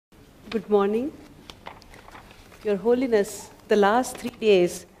Good morning. Your Holiness, the last 3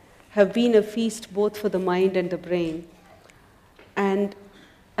 days have been a feast both for the mind and the brain. And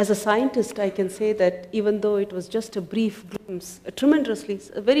as a scientist, I can say that even though it was just a brief glimpse,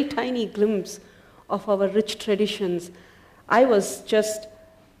 a very tiny glimpse of our rich traditions, I was just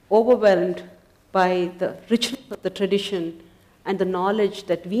overwhelmed by the richness of the tradition and the knowledge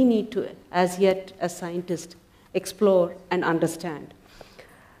that we need to, as yet, as scientists, explore and understand.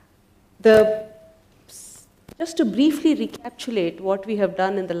 Just to briefly recapitulate what we have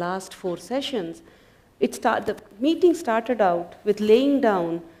done in the last 4 sessions, the meeting started out with laying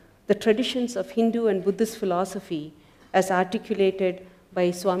down the traditions of Hindu and Buddhist philosophy as articulated by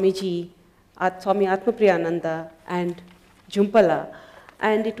Swami Atmapriyananda and Jumpala,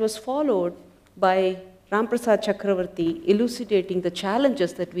 and it was followed by Ramprasad Chakravarti elucidating the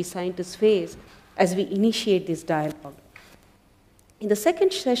challenges that we scientists face as we initiate this dialogue. In the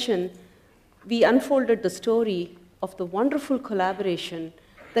second session, we unfolded the story of the wonderful collaboration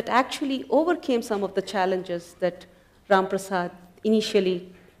that actually overcame some of the challenges that Ramprasad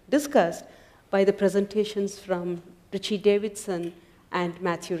initially discussed by the presentations from Richie Davidson and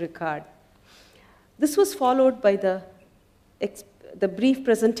Matthew Ricard. This was followed by the brief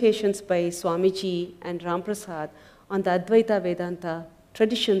presentations by Swamiji and Ramprasad on the Advaita Vedanta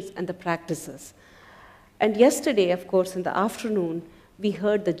traditions and the practices. And yesterday, of course, in the afternoon, we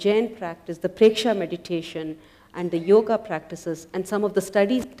heard the Jain practice, the Preksha meditation, and the yoga practices, and some of the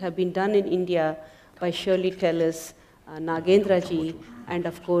studies that have been done in India by Shirley Tellis, Nagendra ji, and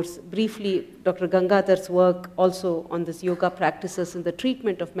of course, briefly, Dr. Gangadhar's work also on this yoga practices in the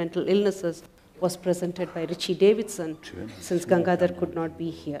treatment of mental illnesses was presented by Richie Davidson, since Gangadhar could not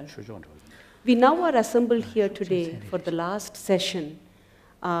be here. We now are assembled here today for the last session.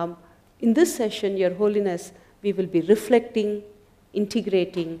 In this session, Your Holiness, we will be reflecting,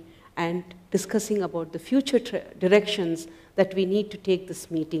 integrating, and discussing about the future directions that we need to take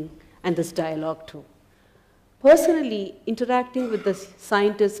this meeting and this dialogue to. Personally, interacting with the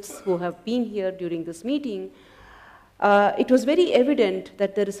scientists who have been here during this meeting, it was very evident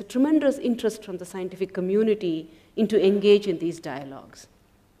that there is a tremendous interest from the scientific community into engage in these dialogues.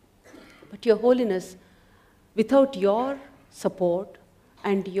 But Your Holiness, without your support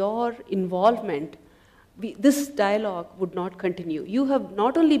and your involvement, this dialogue would not continue. You have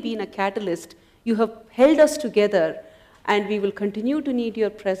not only been a catalyst, you have held us together, and we will continue to need your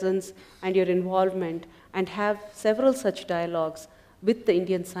presence and your involvement and have several such dialogues with the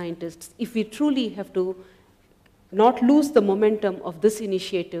Indian scientists if we truly have to not lose the momentum of this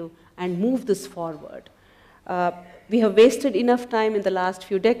initiative and move this forward. We have wasted enough time in the last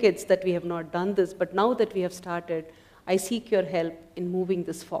few decades that we have not done this, but now that we have started, I seek your help in moving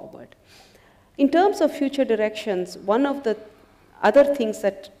this forward. In terms of future directions, one of the other things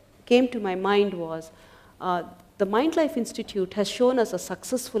that came to my mind was the Mind Life Institute has shown us a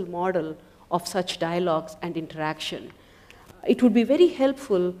successful model of such dialogues and interaction. It would be very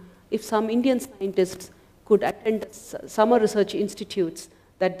helpful if some Indian scientists could attend summer research institutes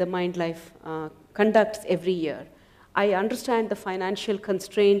that the Mind Life conducts every year. I understand the financial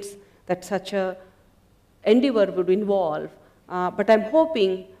constraints that such an endeavor would involve, but I'm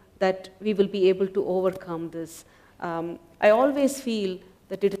hoping that we will be able to overcome this. I always feel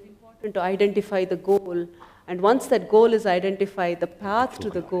that it is important to identify the goal, and once that goal is identified, the path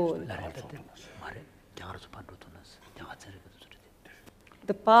to the goal,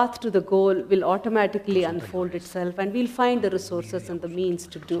 will automatically unfold itself, and we'll find the resources and the means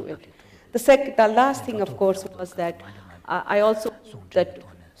to do it. The last thing, of course, was that I also hope that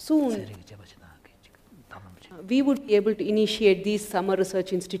soon we would be able to initiate these summer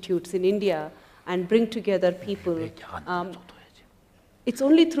research institutes in India and bring together people. It's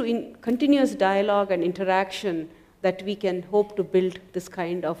only through continuous dialogue and interaction that we can hope to build this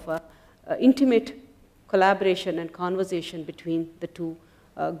kind of intimate collaboration and conversation between the two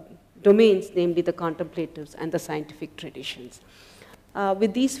domains, namely the contemplatives and the scientific traditions.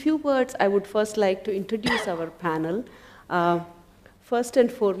 With these few words, I would first like to introduce our panel. First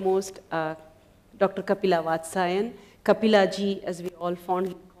and foremost, Dr. Kapila Vatsyayan, Kapila ji, as we all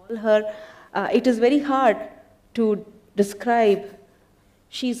fondly call her. It is very hard to describe.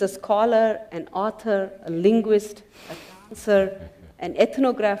 She's a scholar, an author, a linguist, a dancer, an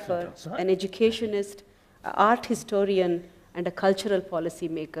ethnographer, an educationist, an art historian, and a cultural policy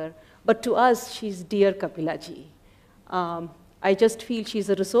maker. But to us, she's dear Kapila ji. I just feel she's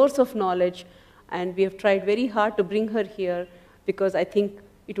a resource of knowledge, and we have tried very hard to bring her here because I think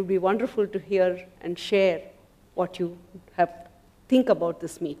it would be wonderful to hear and share what you think about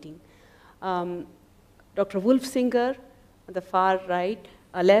this meeting. Dr. Wolf Singer, on the far right,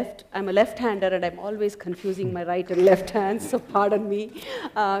 I'm a left-hander, and I'm always confusing my right and left hands, so pardon me.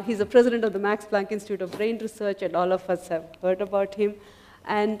 He's the president of the Max Planck Institute of Brain Research, and all of us have heard about him.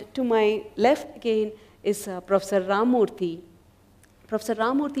 And to my left again is Professor Ramurthy. Professor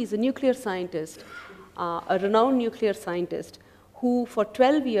Ramurthy is a nuclear scientist, a renowned nuclear scientist, who for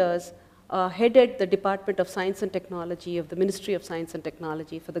 12 years headed the Department of Science and Technology of the Ministry of Science and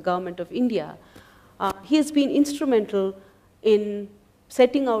Technology for the Government of India. He has been instrumental in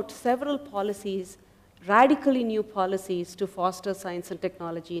setting out several policies, radically new policies to foster science and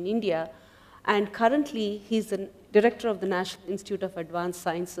technology in India. And currently, he's the director of the National Institute of Advanced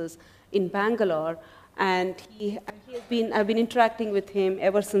Sciences in Bangalore. And I've been interacting with him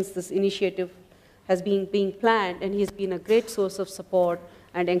ever since this initiative has been being planned, and he's been a great source of support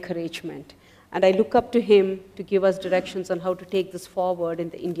and encouragement. And I look up to him to give us directions on how to take this forward in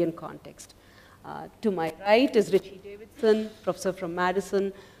the Indian context. To my right is Richie Davidson, professor from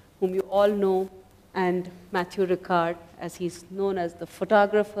Madison, whom you all know, and Matthew Ricard, as he's known as the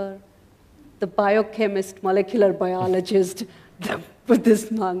photographer, the biochemist, molecular biologist, the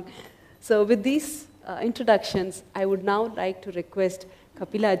Buddhist monk. So with these introductions, I would now like to request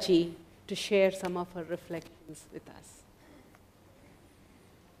Kapilaji to share some of her reflections with us.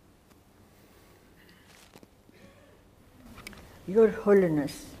 Your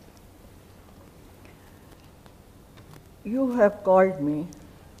Holiness, you have called me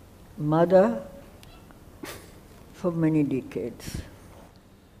mother for many decades.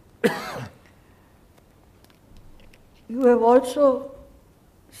 You have also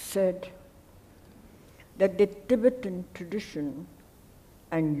said that the Tibetan tradition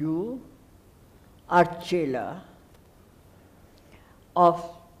and you are Chela of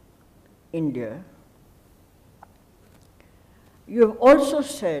India. You have also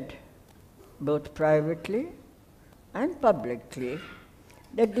said, both privately and publicly,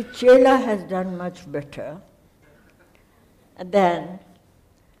 that the Chela has done much better than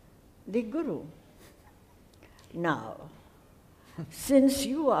the Guru. Now, since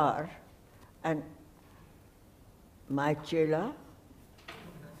you are my Chela,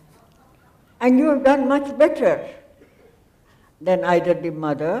 and you have done much better than either the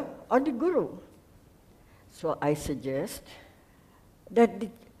mother or the Guru, so I suggest that the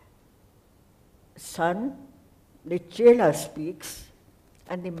son, the Chela speaks,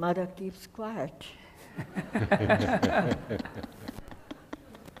 and the mother keeps quiet.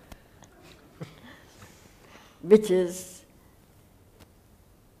 Which is,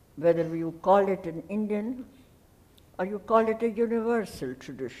 whether you call it an Indian or you call it a universal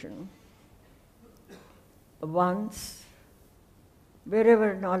tradition, once,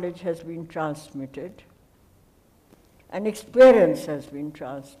 wherever knowledge has been transmitted, and experience has been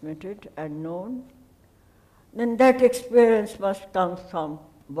transmitted and known, then that experience must come from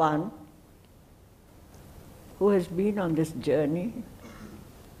one who has been on this journey,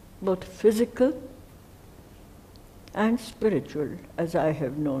 both physical and spiritual, as I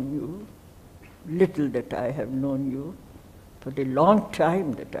have known you, little that I have known you, for the long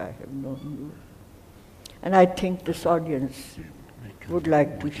time that I have known you. And I think this audience would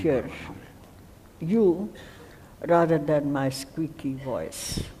like to hear you rather than my squeaky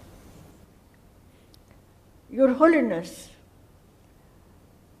voice. Your Holiness,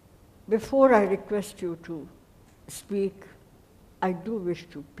 before I request you to speak, I do wish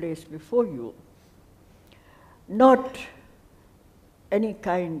to place before you not any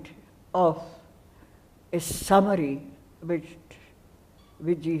kind of a summary which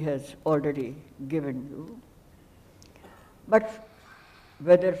Vijay has already given you, but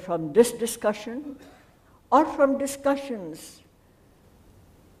whether from this discussion or from discussions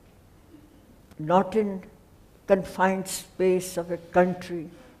not in confined space of a country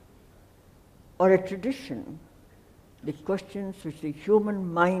or a tradition, the questions which the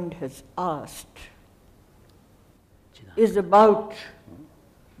human mind has asked is about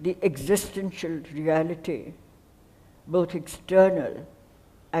the existential reality, both external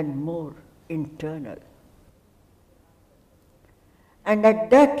and more internal. And at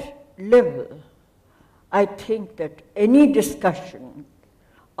that level, I think that any discussion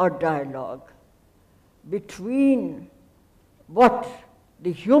or dialogue between what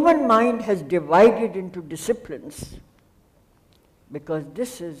the human mind has divided into disciplines, because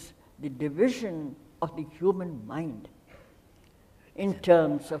this is the division of the human mind in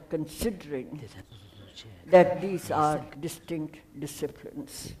terms of considering that these are distinct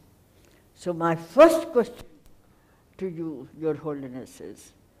disciplines. So my first question to you, Your Holiness,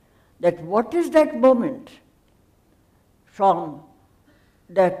 is that what is that moment from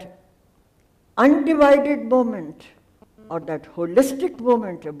that undivided moment or that holistic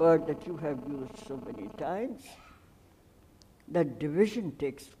moment, a word that you have used so many times, that division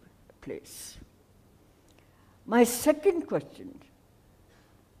takes place. My second question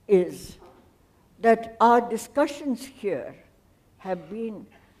is that our discussions here have been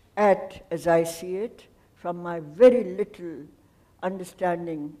at, as I see it, from my very little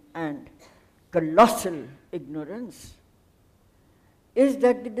understanding and colossal ignorance, is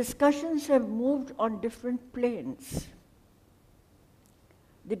that the discussions have moved on different planes.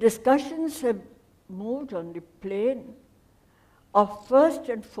 The discussions have moved on the plane of, first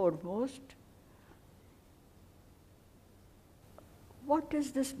and foremost, what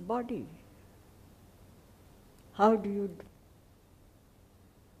is this body? How do you...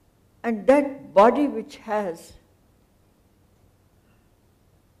 And that body which has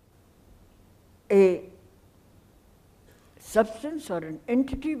a substance or an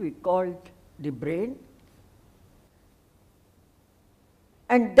entity we called the brain,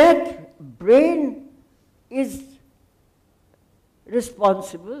 and that brain is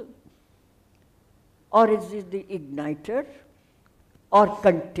responsible, or is it the igniter, or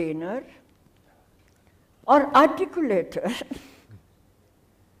container, or articulator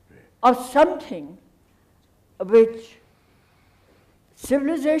of something which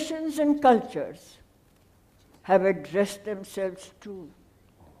civilizations and cultures have addressed themselves to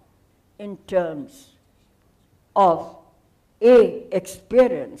in terms of A,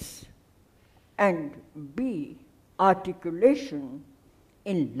 experience, and B, articulation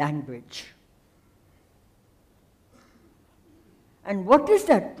in language. And what is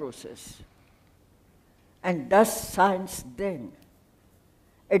that process? And does science then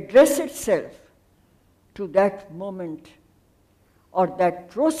address itself to that moment or that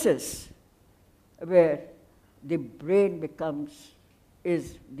process where the brain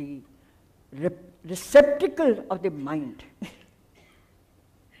is the receptacle of the mind?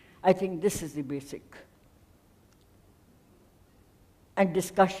 I think this is the basic. And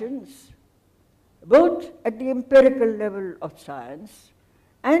discussions, both at the empirical level of science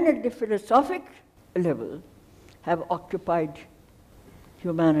and at the philosophic level, have occupied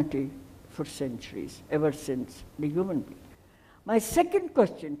humanity for centuries, ever since the human being. My second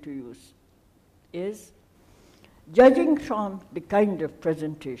question to you is, judging from the kind of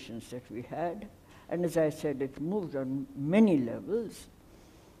presentations that we had, and as I said, it moved on many levels,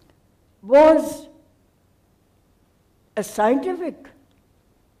 was a scientific,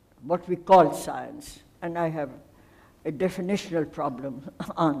 what we call science, and I have a definitional problem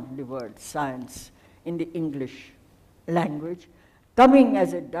on the word science in the English language, coming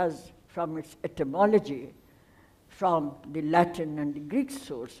as it does from its etymology, from the Latin and the Greek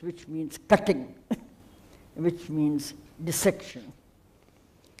source, which means cutting, which means dissection.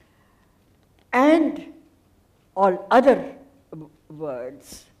 And all other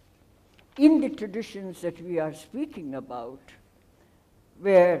words in the traditions that we are speaking about,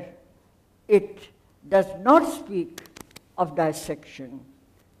 where it does not speak of dissection,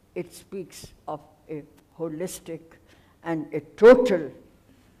 it speaks of a holistic and a total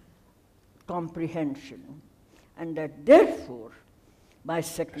comprehension. And that therefore, my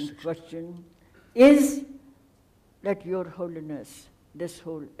second question is that Your Holiness, this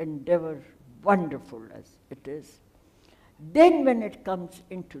whole endeavor, wonderful as it is, then when it comes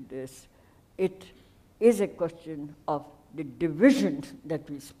into this, it is a question of the division that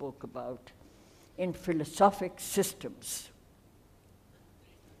we spoke about in philosophic systems.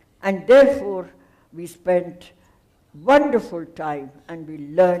 And therefore, we spent wonderful time and we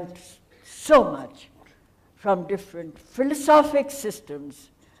learned so much from different philosophic systems.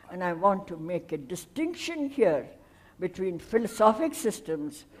 And I want to make a distinction here between philosophic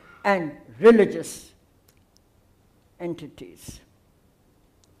systems and religious entities.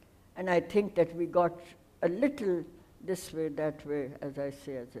 And I think that we got a little this way, that way, as I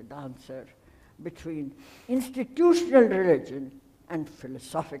say, as a dancer, between institutional religion and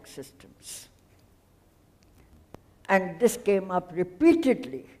philosophic systems. And this came up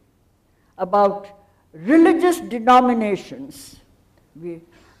repeatedly about religious denominations.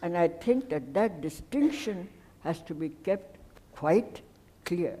 And I think that that distinction has to be kept quite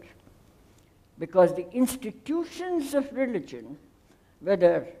clear, because the institutions of religion,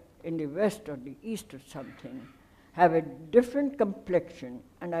 whether in the West or the East or something, have a different complexion,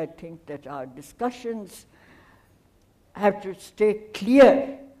 and I think that our discussions have to stay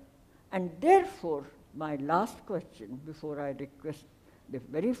clear. And therefore, my last question, before I request the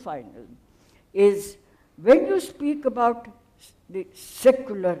very final, is when you speak about the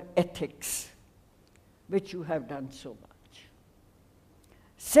secular ethics, which you have done so much,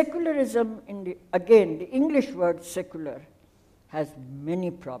 Secularism, again, the English word secular has many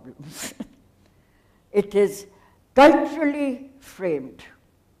problems. It is culturally framed.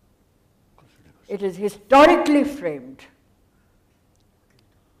 It is historically framed.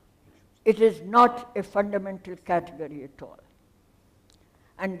 It is not a fundamental category at all.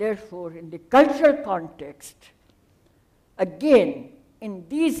 And therefore, in the cultural context, again, in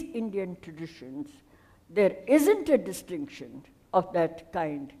these Indian traditions, there isn't a distinction of that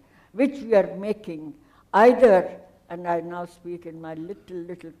kind, which we are making either, and I now speak in my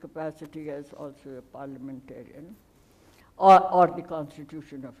little capacity as also a parliamentarian, or the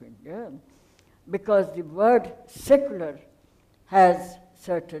Constitution of India, because the word secular has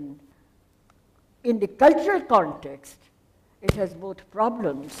certain, in the cultural context, it has both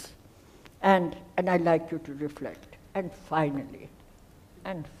problems, and I'd like you to reflect. And finally,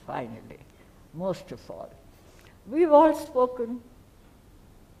 most of all, we've all spoken,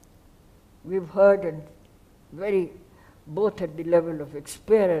 we've heard, and both at the level of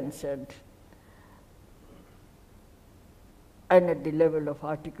experience and at the level of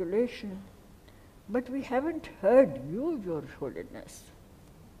articulation, but we haven't heard you, Your Holiness,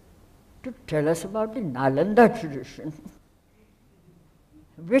 to tell us about the Nalanda tradition,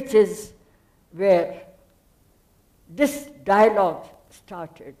 which is where this dialogue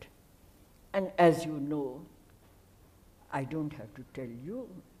started. And as you know, I don't have to tell you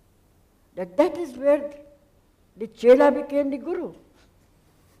that is where the Chela became the Guru.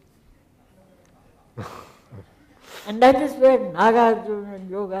 And that is where Nagarjuna and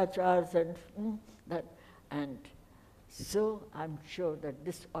Yogacharya and that. And so I'm sure that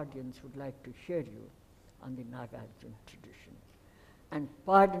this audience would like to hear you on the Nagarjuna tradition. And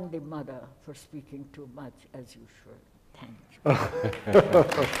pardon the mother for speaking too much as usual. Thank you.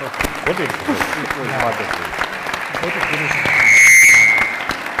 What is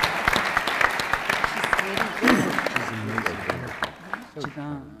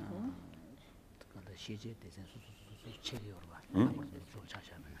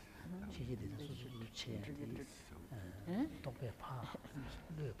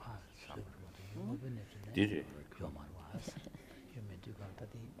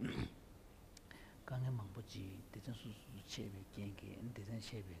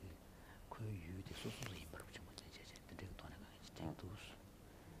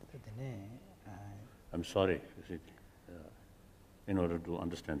I'm sorry, in order to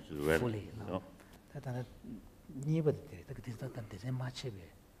understand it well. Fully, no.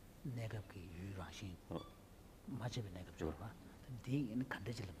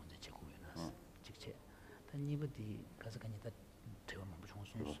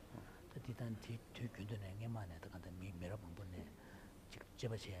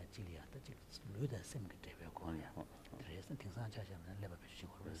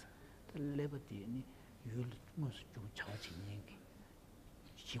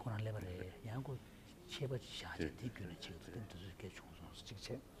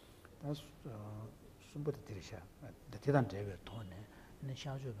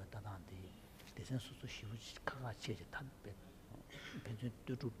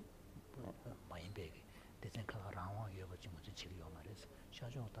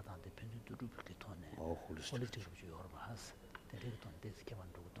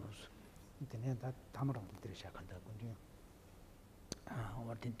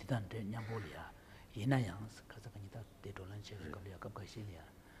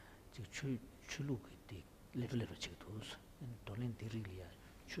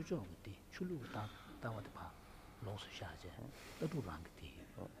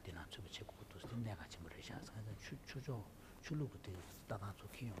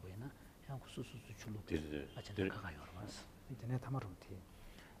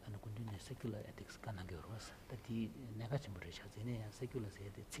 Secular ethics kanange orwas tati nega chimresha zene secular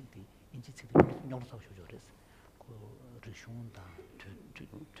se de chikdi inji chikdi nyong sa shu jores ko rishun da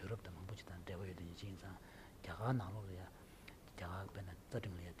thurop da mambuji dan dewa de jing sa jaga na lo ya jaga bena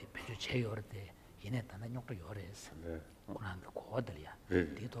tading le de peju che yor de yene da na nyong to yores kuran ko dal ya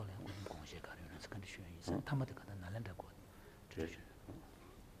de to le ko kong she ka yona kan shu yin sa tamade ka na landa ko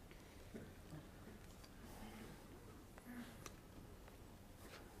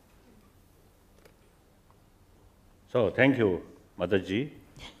So, thank you, Mataji.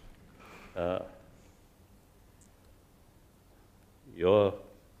 Your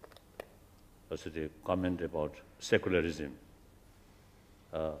comment about secularism.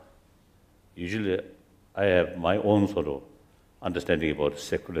 Usually, I have my own sort of understanding about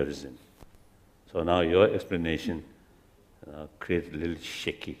secularism. So now your explanation creates a little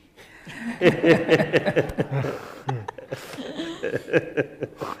shaky.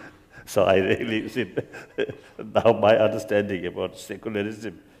 So I really see now my understanding about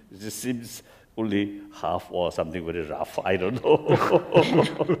secularism just seems only half or something very rough. I don't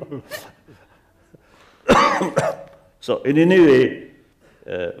know. So in any way,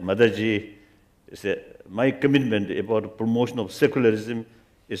 Mataji said, my commitment about promotion of secularism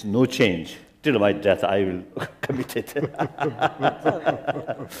is no change. Till my death, I will commit it.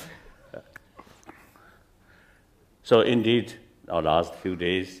 So indeed, our last few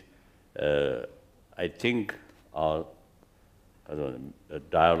days, I think our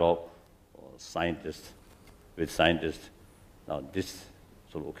dialogue with scientists, now this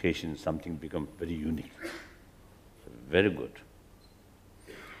sort of occasion, something become very unique, very good.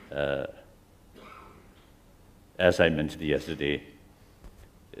 As I mentioned yesterday,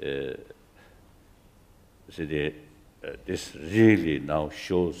 this really now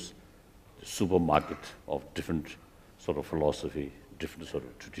shows the supermarket of different sort of philosophy, different sort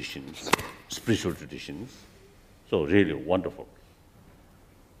of traditions, spiritual traditions. So really wonderful.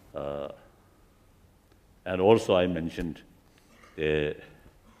 And also I mentioned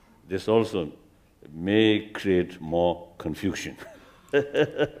this also may create more confusion.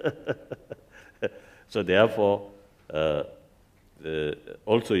 So therefore,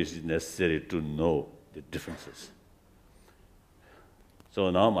 also it is necessary to know the differences. So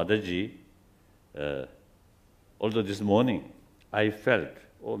now Mataji, although this morning I felt,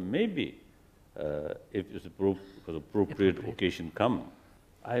 or maybe if it's appropriate occasion come,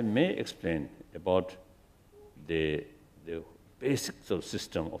 I may explain about the basic sort of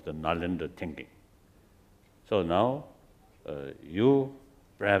system of the Nalanda thinking. So now you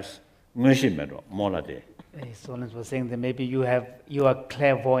perhaps more like that. Solens was saying that maybe you are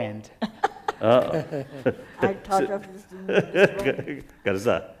clairvoyant. I thought of this.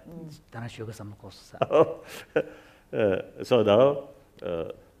 So now,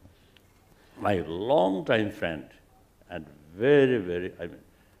 my long-time friend and very, very,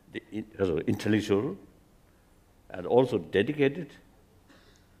 intellectual and also dedicated,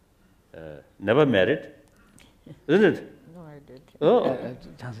 never married, isn't it? No, I did.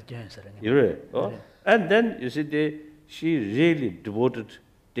 Oh. And then, you see, she really devoted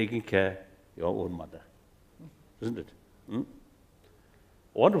taking care of your own mother, isn't it? Hmm?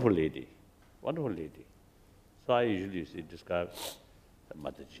 Wonderful lady, wonderful lady. So I usually describe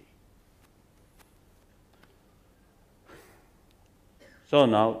Mataji. So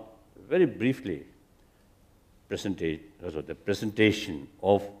now, very briefly, the presentation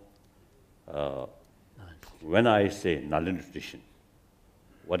of when I say Nalanda tradition,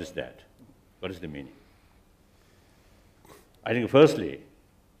 what is that? What is the meaning? I think firstly,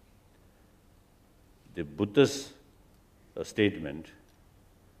 the Buddha's statement,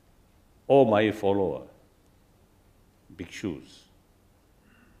 "O my follower, bhikshus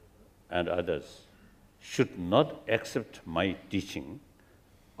and others should not accept my teaching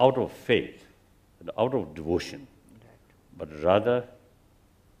out of faith and out of devotion, but rather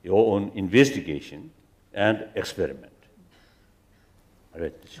your own investigation and experiment." So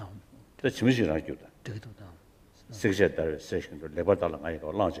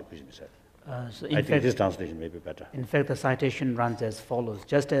I think this translation may be better. In fact, the citation runs as follows.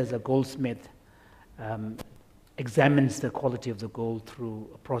 Just as a goldsmith examines the quality of the gold through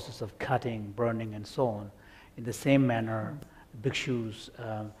a process of cutting, burning, and so on, in the same manner, bhikshus,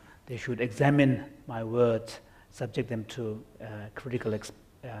 they should examine my words, subject them to critical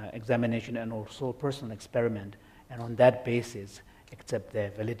examination and also personal experiment, and on that basis, accept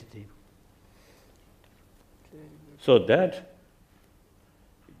their validity. So that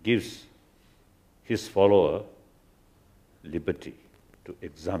gives his follower liberty to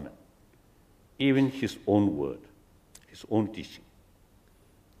examine even his own word, his own teaching.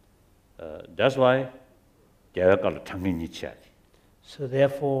 That's why so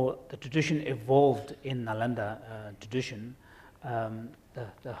therefore, the tradition evolved in Nalanda tradition, the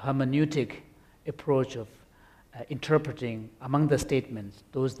hermeneutic approach of interpreting among the statements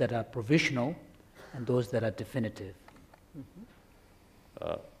those that are provisional and those that are definitive.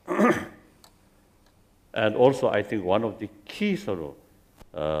 And also, I think one of the key sort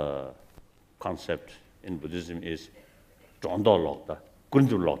of concept in Buddhism is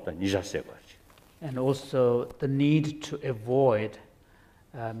and also the need to avoid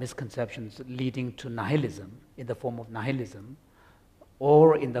misconceptions leading to nihilism, in the form of nihilism,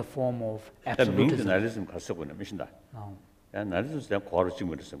 or in the form of absolutism. nihilism No. nihilism is the core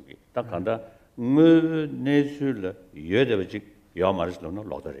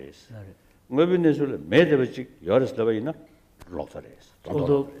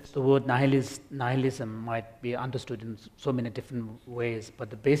Although the word nihilism might be understood in so many different ways, but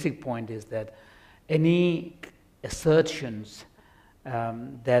the basic point is that any assertions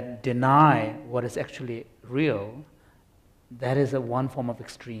that deny what is actually real, that is one form of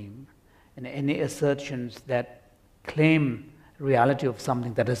extreme. And any assertions that claim reality of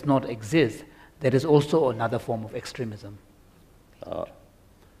something that does not exist, that is also another form of extremism.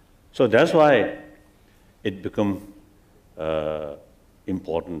 So that's why it becomes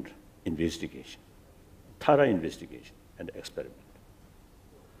important investigation, thorough investigation and experiment.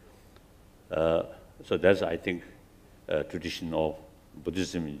 So that's, I think, a tradition of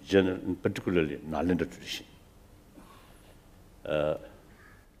Buddhism in general, and particularly Nalanda tradition.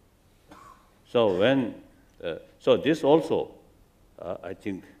 So this also, I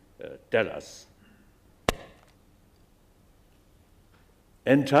think, tell us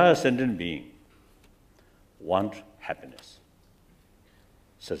entire sentient being want happiness,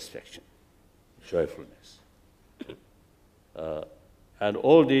 satisfaction, joyfulness. And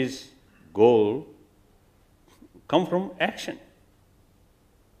all these goals come from action,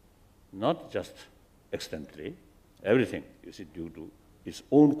 not just accidentally. Everything is due to its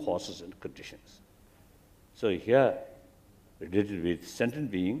own causes and conditions. So here, related with sentient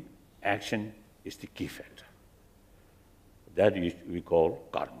being, action is the key factor. That we call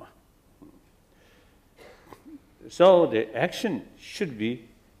karma. So the action should be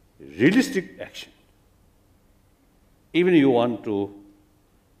realistic action. Even you want to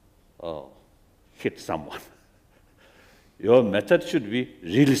hit someone, your method should be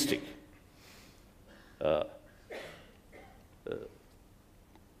realistic.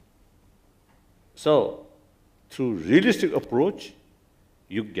 So through realistic approach,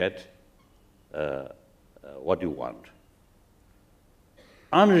 you get what you want.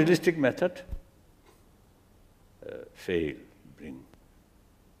 Unrealistic method fail, bring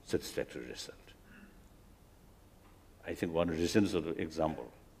satisfactory result. I think one recent sort of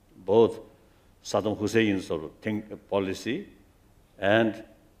example, both Saddam Hussein's sort of policy and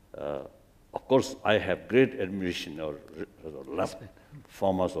of course I have great admiration or love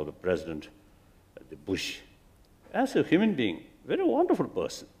former sort of President the Bush. As a human being, very wonderful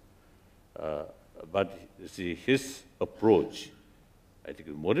person. But you see, his approach, I think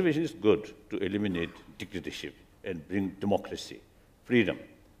the motivation is good to eliminate dictatorship and bring democracy, freedom.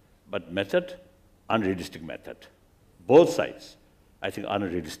 But method, unrealistic method. Both sides, I think,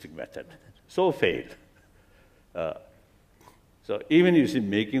 unrealistic method. So failed. So even you see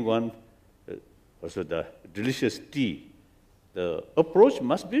making one, also the delicious tea, the approach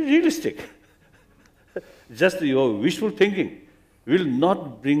must be realistic. Just your wishful thinking will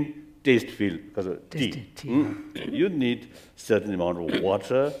not bring taste feel because of tea. You need certain amount of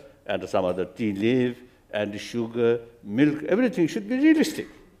water and some other tea leaf and sugar, milk, everything should be realistic.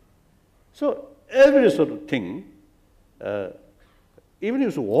 So every sort of thing, even if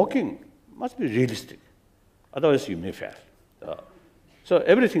it's walking, must be realistic. Otherwise you may fail. So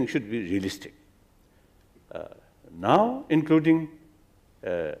everything should be realistic. Now, including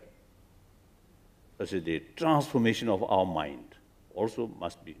the transformation of our mind also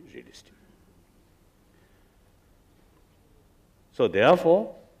must be realistic. So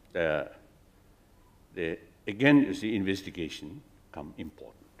therefore, again, you see, investigation come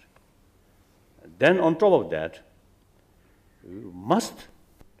important. And then on top of that, we must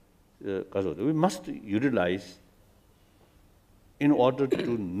utilize, in order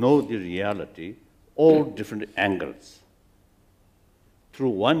to know the reality, all different angles. Through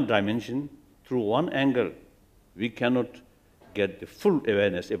one dimension, through one angle, we cannot get the full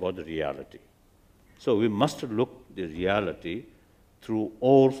awareness about the reality. So we must look the reality through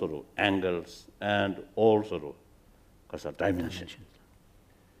all sort of angles and all sort of dimensions.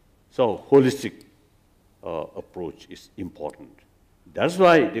 So holistic approach is important. That's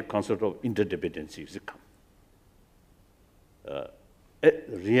why the concept of interdependency is come.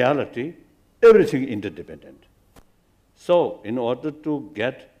 Reality, everything interdependent. So in order to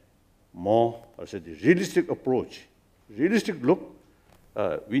get more, the realistic approach, realistic look,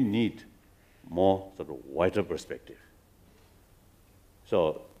 we need more sort of wider perspective.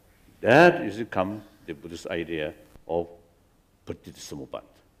 So that is come the Buddhist idea of Patitsamuppad,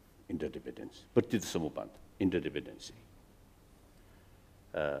 interdependence. Patitsamuppad, interdependency.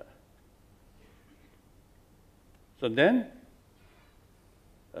 So then,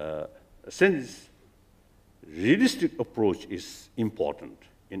 since realistic approach is important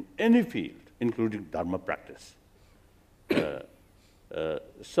in any field, including Dharma practice,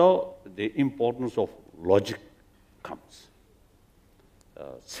 so the importance of logic comes.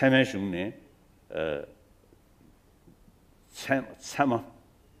 Seme shungne Sama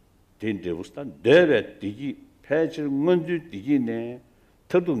Din Devustan, Deve Digi, Patcher Mundu Digine,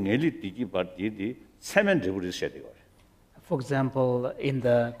 Turdu Nelly Digi Partidi, Saman Devuris Shedior. For example, in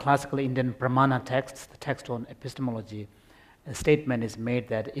the classical Indian Pramana texts, the text on epistemology, a statement is made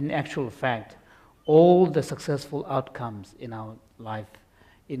that in actual fact, all the successful outcomes in our life,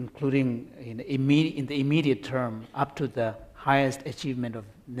 including in the immediate term up to the highest achievement of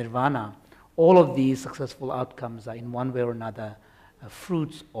nirvana, all of these successful outcomes are in one way or another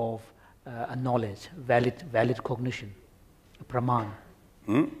fruits of a knowledge, valid cognition, a praman.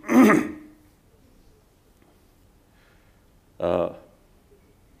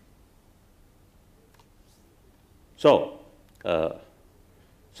 So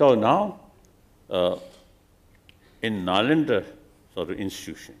now, in Nalanda sort of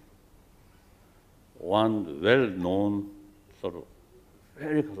institution, one well-known sort of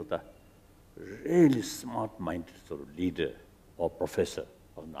very really smart-minded sort of leader or professor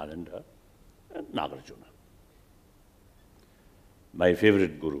of Nalanda, Nagarjuna, my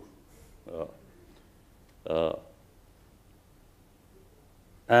favorite guru.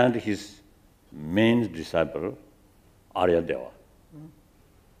 And his main disciple, Aryadeva.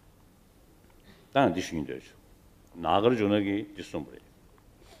 That's the thing. Nagarjuna ki disumbre.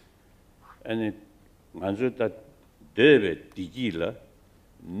 And manju ta deve digi la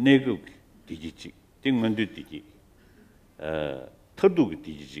negu digi chik ting mandu digi thadu ki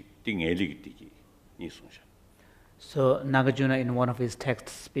digi chik ting eli ki digi ni sunsha. So Nagarjuna in one of his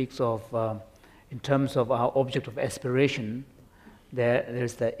texts speaks of in terms of our object of aspiration,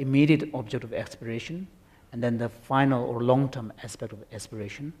 there's the immediate object of aspiration and then the final or long-term aspect of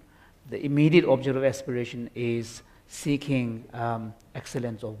aspiration. The immediate object of aspiration is seeking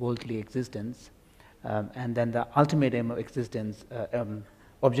excellence or worldly existence, and then the ultimate aim of existence,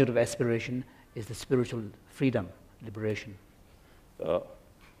 object of aspiration, is the spiritual freedom, liberation.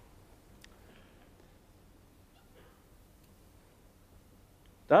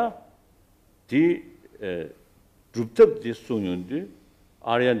 Da di ruptab di sunyundi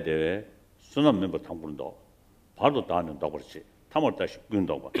Aryan dewe sunam member tangpundo 바로 다는 더버지 탐을 다시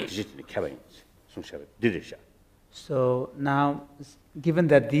군도가 디지털이 개발이 순서를 디디샤. So now, given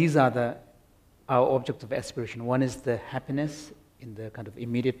that these are our objects of aspiration, one is the happiness in the kind of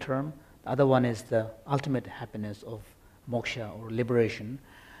immediate term, the other one is the ultimate happiness of moksha or liberation,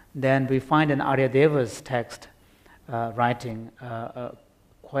 then we find in Aryadeva's text writing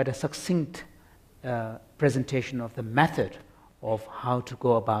quite a succinct presentation of the method of how to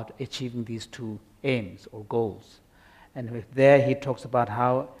go about achieving these two aims or goals. And there he talks about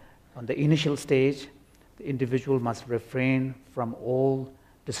how on the initial stage, the individual must refrain from all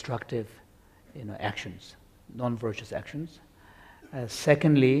destructive actions, non-virtuous actions.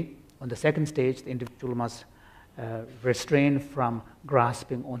 Secondly, on the second stage, the individual must restrain from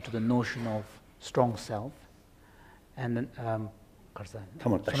grasping onto the notion of strong self. And then,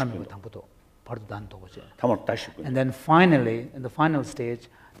 and then finally, in the final stage,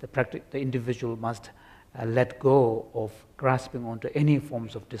 the individual must let go of grasping onto any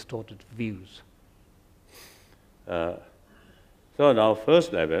forms of distorted views. So now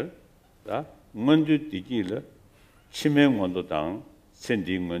first level, 먼저 디기를 치명 원도당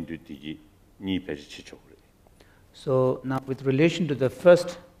senting 먼저 디기 니 배치 치초. So now with relation to the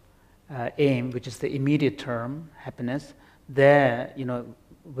first aim, which is the immediate term, happiness, there,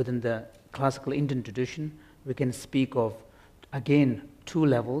 within the classical Indian tradition, we can speak of, again, two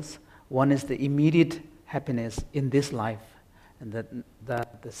levels. One is the immediate happiness in this life, and the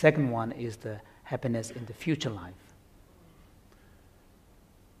second one is the happiness in the future life.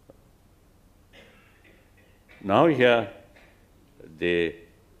 Now here, the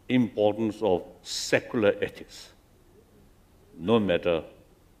importance of secular ethics, no matter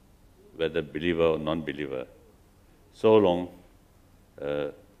whether believer or non-believer, so long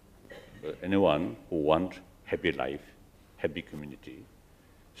anyone who wants happy life, happy community.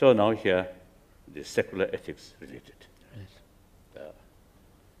 So now here, the secular ethics related,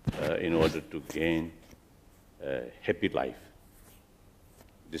 in order to gain happy life,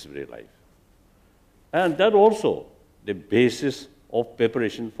 this very life. And that also the basis of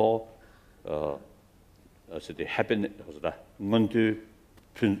preparation for the happiness.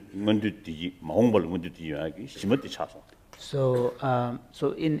 So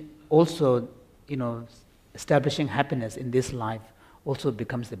in also, establishing happiness in this life also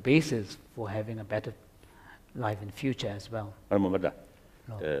becomes the basis for having a better life in future as well.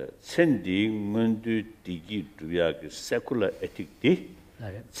 Secular ethics.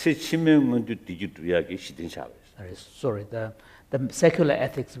 Sorry, the secular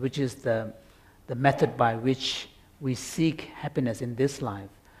ethics, which is the method by which we seek happiness in this life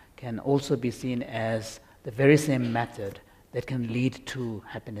can also be seen as the very same method that can lead to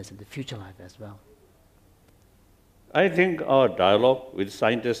happiness in the future life as well. I think our dialogue with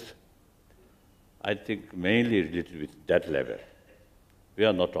scientists, I think mainly related with that level. We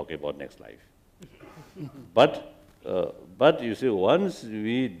are not talking about next life. But you see, once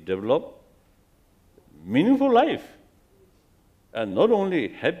we develop meaningful life, and not only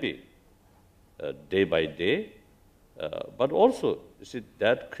happy day by day, but also, you see,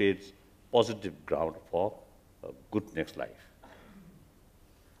 that creates positive ground for a good next life.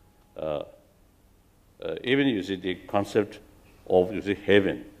 Even you see the concept of, you see,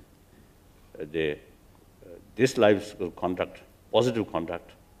 heaven, this life's conduct, positive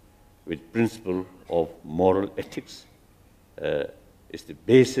conduct with principle of moral ethics is the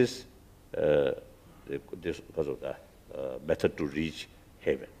basis because of the method to reach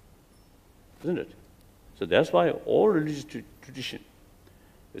heaven, isn't it? So that's why all religious tradition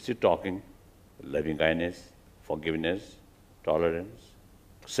is talking loving kindness, forgiveness, tolerance,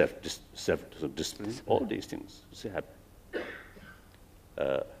 self-discipline, all these things see happen.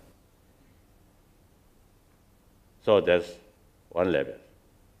 So that's one level.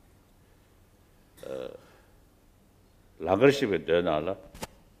 랑거시베 되나라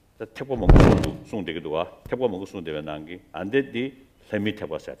태포 먹고 송되기도 태포 먹고 송되면 난기 안 되디 셈이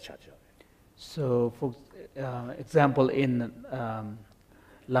태포서 차죠. So, for example, in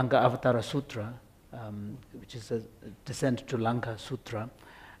Lanka Avatara Sutra, which is a descent to Lanka Sutra,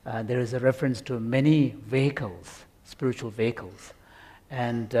 there is a reference to many vehicles, spiritual vehicles.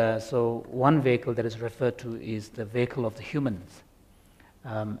 And so one vehicle that is referred to is the vehicle of the humans.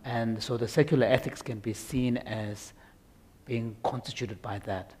 And so the secular ethics can be seen as being constituted by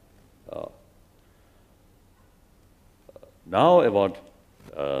that. Now about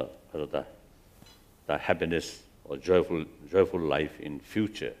the happiness or joyful life in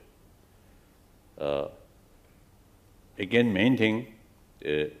future. Again, main thing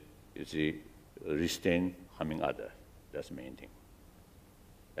is the restraint harming other. That's the main thing.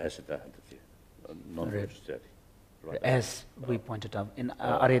 As the non-religious study. As we pointed out in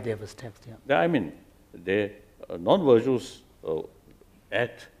Aryadeva's text, yeah. I mean, the non-virtues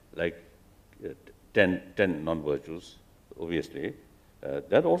act like 10 non-virtues, obviously.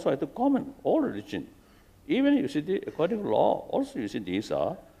 That also is the common, all religion. Even you see, according to law, also you see these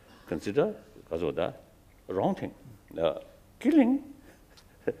are considered because of the wrong thing. Killing,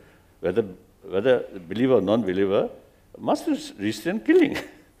 whether believer or non-believer, must restrain killing.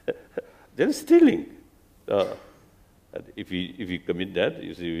 Then stealing. If we commit that,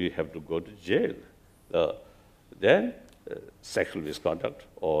 you see, we have to go to jail. Then sexual misconduct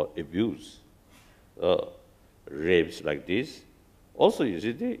or abuse, rapes like this. Also, you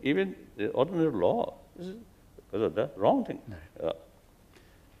see, even the ordinary law is because of the wrong thing.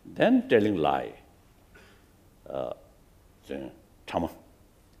 Then telling lie.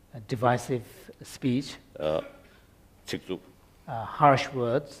 Divisive speech, 직접, harsh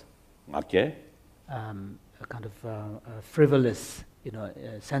words, 맞게, a kind of frivolous,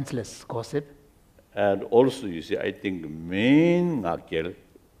 senseless gossip. and also you see, I think main 맞게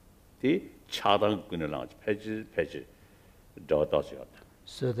the 차단권을 나오지 폐지 더더지었다.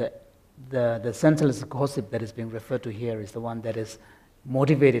 So the senseless gossip that is being referred to here is the one that is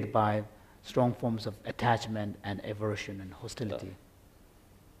motivated by strong forms of attachment and aversion and hostility.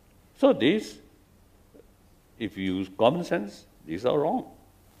 So these, if you use common sense, these are wrong.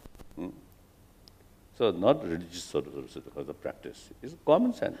 So not religious sort of practice. It's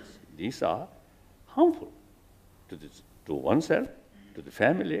common sense. These are harmful to oneself, to the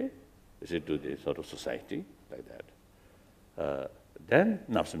family, to the sort of society, like that. Then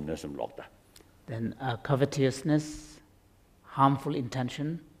napsim lokta. Then covetousness, harmful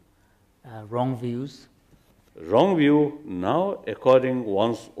intention, wrong views. Wrong view now according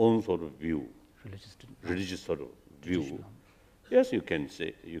one's own sort of view, religious sort of view. Yes, you can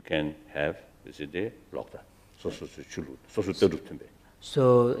say, you can have, the lokta.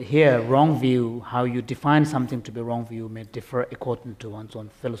 So here, wrong view, how you define something to be wrong view may differ according to one's own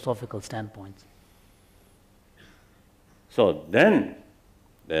philosophical standpoints. So then,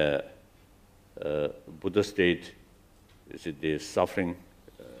 the Buddha state, the suffering,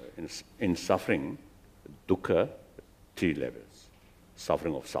 in suffering, dukkha, 3 levels.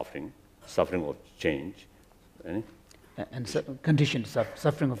 Suffering of change. And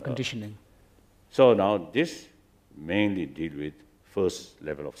suffering of conditioning. So now this mainly deal with first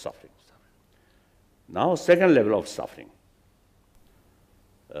level of suffering. Now second level of suffering,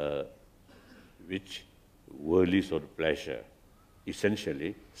 which worldly sort of pleasure,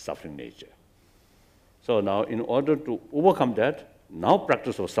 essentially suffering nature. So now, in order to overcome that, now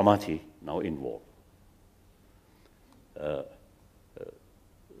practice of samadhi now involved.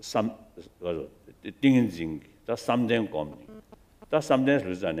 Some 띵인징, 다 삼된 검니, 다 삼된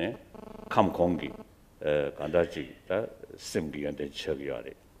루자네 감공기, 간다지, 다 심기한테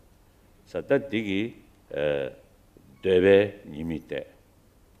처기하래. 그래서 디기 되베 니미때,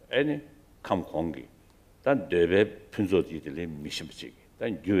 아니 감공기, 단 되베 분소지들이 미심지기,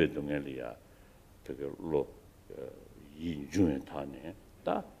 단 유에 동엘이야. 그걸로 이중에 타네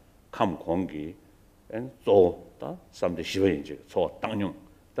다 감공기 엔조다 삼대 시베인지 소 당용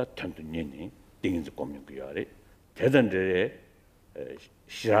다 전두년이 띵인지 공명기야리 대단들의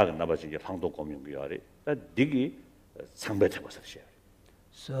시락 나바지 항도 공명기야리 다 디기 상배해 봤어요.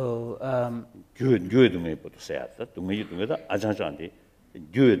 So 유에 동에 보도 세야다 동에 동에다 아장장한테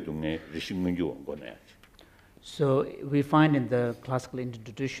유에 동에 리신문주 원고네. So we find in the classical Indian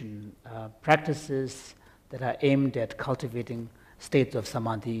tradition practices that are aimed at cultivating states of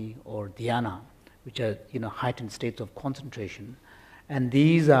samadhi or dhyana, which are heightened states of concentration, and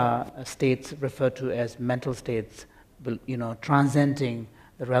these are states referred to as mental states, transcending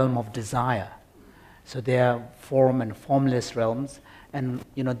the realm of desire. So they are form and formless realms, and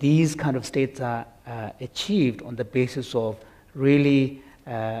these kind of states are achieved on the basis of really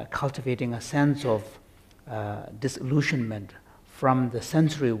cultivating a sense of disillusionment from the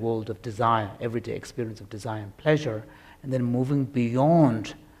sensory world of desire, everyday experience of desire and pleasure, and then moving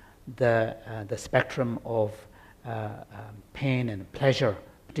beyond the spectrum of pain and pleasure,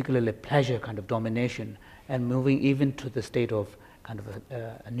 particularly pleasure kind of domination, and moving even to the state of kind of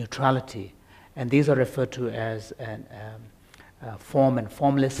a neutrality. And these are referred to as form and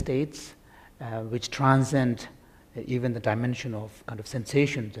formless states, which transcend even the dimension of kind of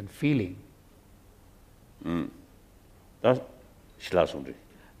sensations and feeling. That's Shilasundri.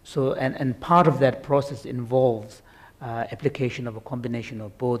 So, and part of that process involves application of a combination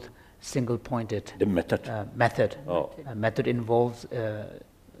of both single-pointed The method. method. Oh. Method involves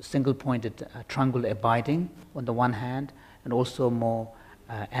single-pointed triangle abiding on the one hand, and also more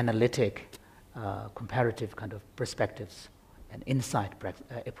analytic, comparative kind of perspectives and insight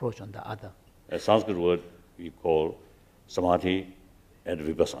approach on the other. A Sanskrit word we call samadhi and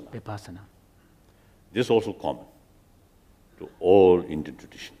vipassana. Vipassana. This is also common to all Indian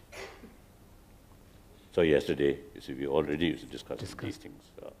tradition. So yesterday, you see, we already used to discuss these things.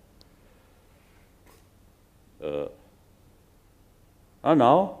 And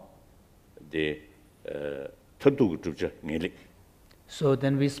now, the So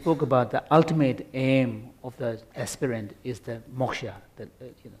then we spoke about the ultimate aim of the aspirant is the moksha, the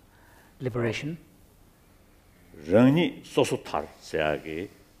liberation. 랑니 소소탈 세하게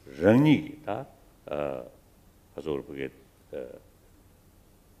랑니다 가서 그게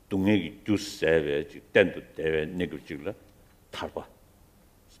동행이 주세베 땐도 대회 내글지라 탈바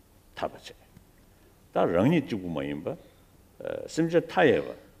탈바체 다 랑니 주고 뭐임바 심지어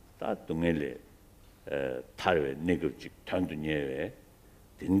타예바 다 동행에 탈외 내글지 탄도 녀외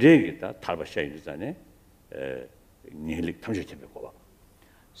딘데기 다 탈바샤 이르잖아요 니릭 탐셔체베 고바.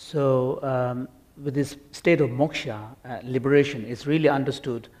 So with this state of moksha, liberation is really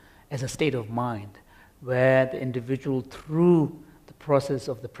understood as a state of mind where the individual, through the process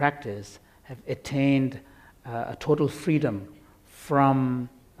of the practice, have attained a total freedom from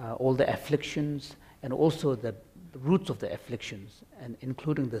all the afflictions and also the roots of the afflictions, and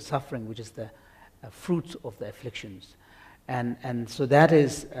including the suffering, which is the fruits of the afflictions. And so that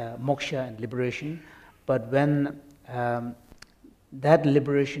is moksha and liberation. But when that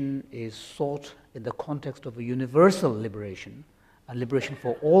liberation is sought in the context of a universal liberation, a liberation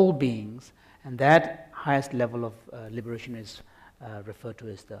for all beings, and that highest level of liberation is referred to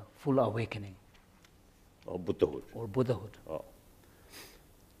as the full awakening or Buddhahood. or Buddhahood.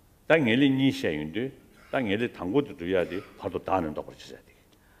 당연히 니셔인데 당연히 당고도 줘야 돼. 바로 다는다고 그러셔야 돼.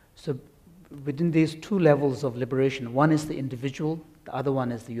 So within these two levels of liberation, one is the individual, the other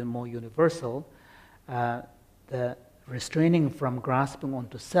one is the more universal. The restraining from grasping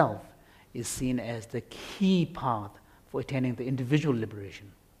onto self is seen as the key path for attaining the individual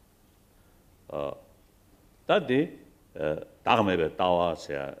liberation. 다데 다음에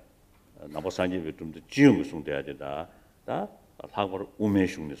따와서 나보상이 좀더 지용을 송돼야 되다. 다 하고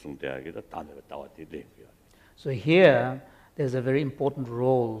우매슝네 송돼야겠다. 다음에 따와야 돼. So here there's a very important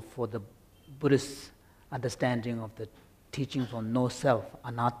role for the Buddhist understanding of the teachings on no self,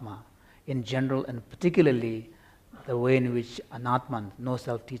 anatma, in general, and particularly the way in which anatman, no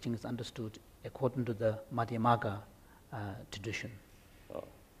self teaching, is understood according to the Madhyamaka tradition.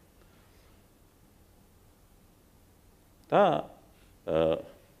 다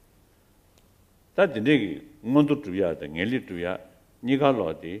That the negi ngondu tuya the ngeli tuya niga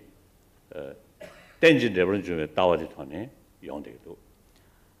lo di tenjin development jume tawadi thone yonde do.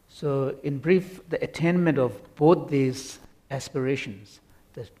 So in brief, the attainment of both these aspirations,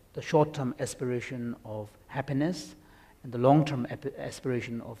 the short-term aspiration of happiness and the long-term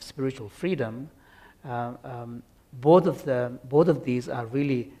aspiration of spiritual freedom, both of these are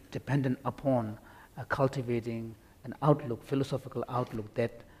really dependent upon cultivating an outlook, philosophical outlook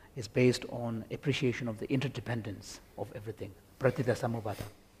that is based on appreciation of the interdependence of everything. Pratita samubhata.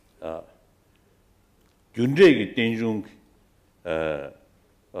 Gyundegi tenjung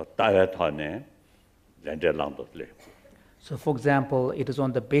taya thane lende langdo le. So, for example, it is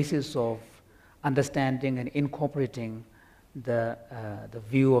on the basis of understanding and incorporating the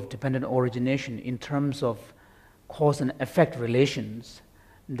view of dependent origination in terms of cause and effect relations,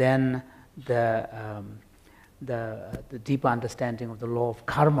 then the deeper understanding of the law of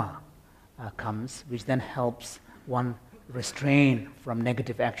karma comes, which then helps one restrain from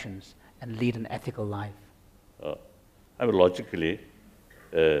negative actions and lead an ethical life. I mean, logically,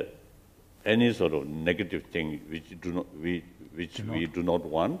 any sort of negative thing which we do not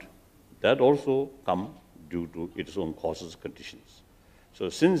want, that also comes due to its own causes, conditions. So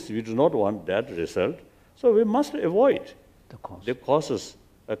since we do not want that result, so we must avoid the causes,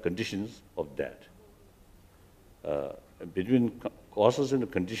 conditions of that. Between causes and the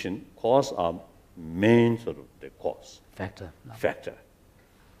condition, cause are main sort of the cause. Factor. No. Factor.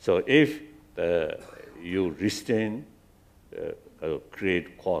 So if you restrain,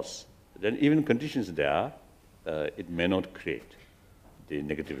 create cause, then even conditions there, it may not create the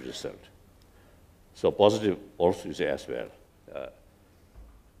negative result. So positive also is as well.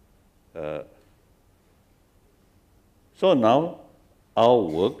 So now our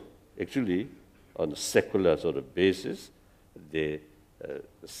work actually on a secular sort of basis, the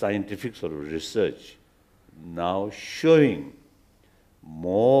scientific sort of research now showing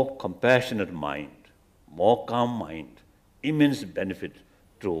more compassionate mind, more calm mind, immense benefit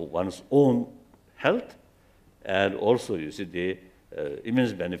to one's own health, and also you see the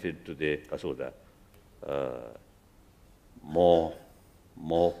immense benefit to the kasoda, more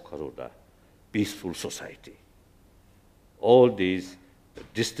kasoda, peaceful society. All these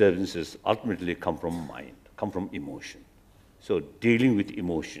disturbances ultimately come from mind, come from emotion. So dealing with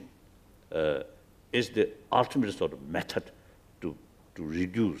emotion is the ultimate sort of method to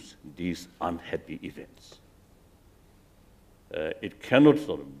reduce these unhappy events. It cannot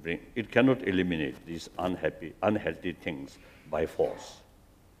eliminate these unhealthy things by force.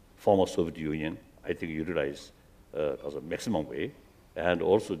 Former Soviet Union, I think, utilized as a maximum way, and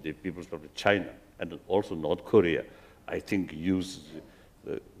also the peoples of China and also North Korea, I think, use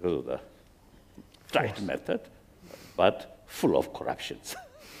the right method, but full of corruptions.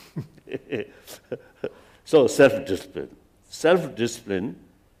 So self-discipline. Self-discipline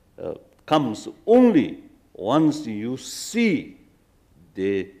comes only once you see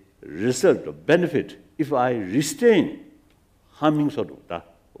the result or benefit. If I restrain harming sort of the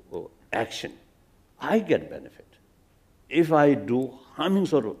action, I get benefit. If I do harming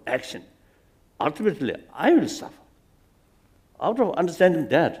sort of action, ultimately I will suffer. Out of understanding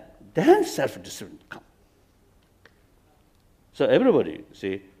that, then self-discipline comes. So everybody,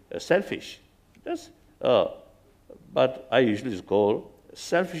 see, selfish. But I usually call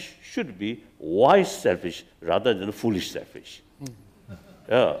selfish should be wise selfish rather than foolish selfish.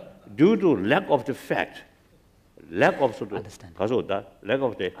 Due to lack of the fact, lack of sort of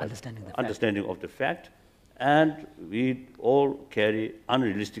understanding of the fact, and we all carry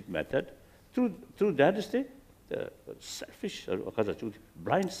unrealistic method. Through that is the selfish,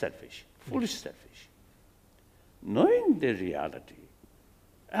 blind selfish, foolish selfish. Knowing the reality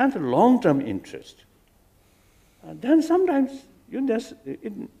and the long-term interest, then sometimes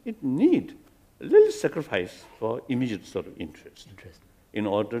it need a little sacrifice for immediate sort of interest in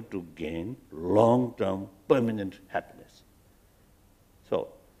order to gain long-term permanent happiness. So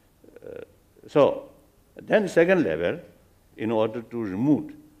then second level, in order to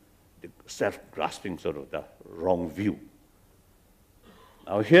remove the self-grasping sort of the wrong view.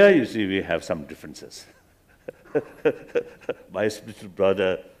 Now here you see we have some differences. My spiritual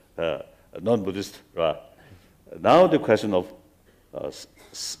brother, non-Buddhist, now the question of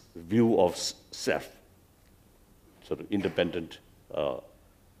view of self, sort of independent,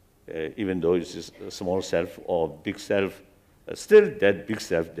 even though it's a small self or big self, still that big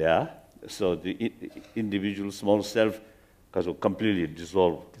self there. So the individual small self completely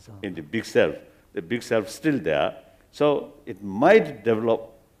dissolved in the big self still there. So it might develop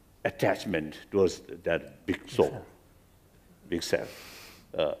attachment towards that big soul, big self.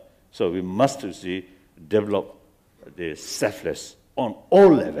 So we must, you see, develop the selfless on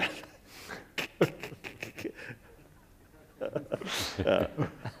all levels.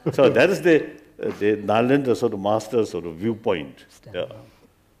 So that is the Nalanda sort of master sort of viewpoint.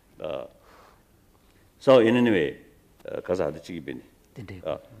 So in any way,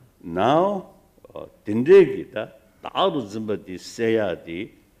 now, Tindegita, Tao Zimba, the Saya,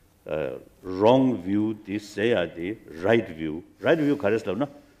 the wrong view, the Saya, the right view, Karislavna,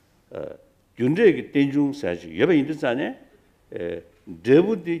 Jundeg Tinjung says, you ever interested?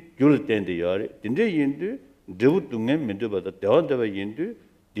 Devu the Julten the Yari, Tinde Yindu, Devu Tungem Minduba, the Deodava Yindu,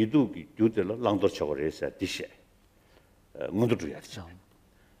 Didu, Jutela, Langdo Chores at Dishe. Mundu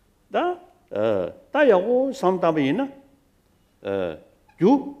Da, Tayago, Santabina,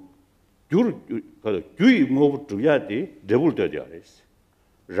 you move to Yadi, Devil to the Yaris.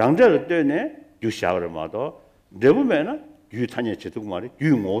 Rangel Dene, you shower mother, Devu Mena, you Tanya Chetumari,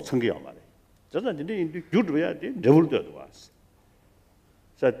 you more Sangiamari. Doesn't it do Yadi, Devil to the was.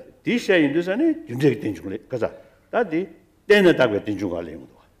 So this year in this one, you take Tinjung, because that the then attack with Tinjungalim.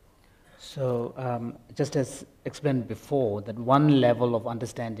 So, just as explained before, that one level of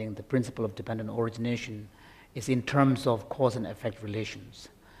understanding the principle of dependent origination is in terms of cause and effect relations.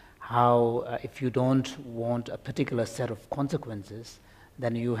 How, if you don't want a particular set of consequences,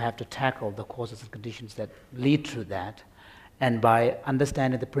 then you have to tackle the causes and conditions that lead to that. And by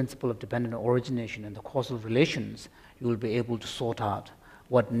understanding the principle of dependent origination and the causal relations, you will be able to sort out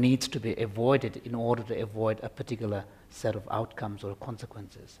what needs to be avoided in order to avoid a particular set of outcomes or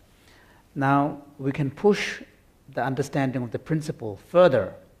consequences. Now, we can push the understanding of the principle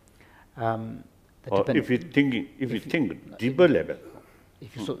further. If you think deeper level.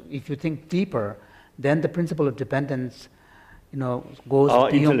 If you think deeper, then the principle of dependence, goes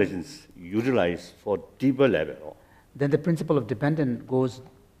our beyond. Intelligence utilized for deeper level. Then the principle of dependence goes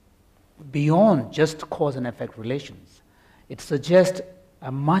beyond just cause and effect relations. It suggests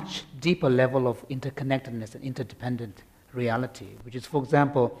a much deeper level of interconnectedness and interdependent reality, which is, for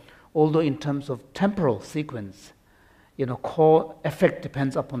example, although in terms of temporal sequence, effect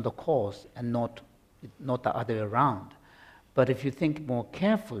depends upon the cause and not the other way around. But if you think more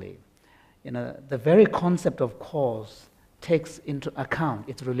carefully, the very concept of cause takes into account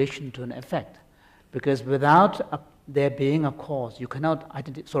its relation to an effect, because without there being a cause, you cannot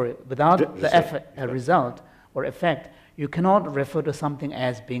without a result or effect, you cannot refer to something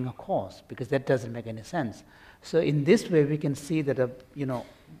as being a cause, because that doesn't make any sense. So in this way, we can see that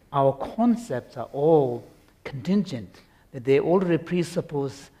our concepts are all contingent, that they already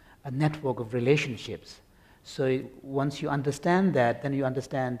presuppose a network of relationships. So once you understand that, then you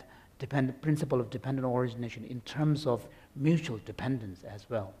understand principle of dependent origination in terms of mutual dependence as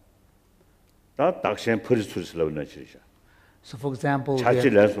well. So for example,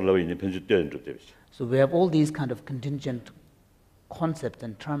 we have all these kind of contingent concepts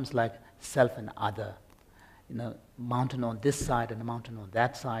and terms like self and other, mountain on this side and a mountain on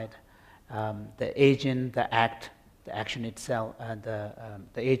that side, the agent, the act, the action itself, and the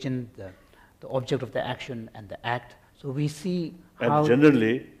agent, the object of the action and the act. So we see how... And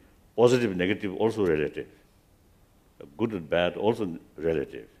generally, positive, negative also relative. Good and bad also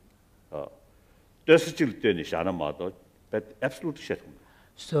relative. But absolute.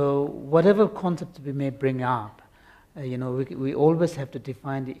 So whatever concept we may bring up, we always have to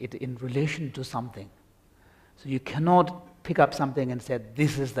define it in relation to something. So you cannot pick up something and say,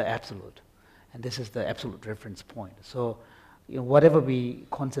 this is the absolute, and this is the absolute reference point. So whatever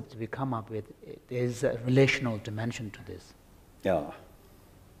concept we come up with, there is a relational dimension to this. Yeah.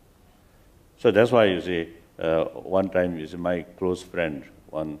 So that's why you see, one time is my close friend,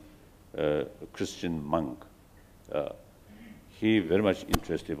 one Christian monk. He very much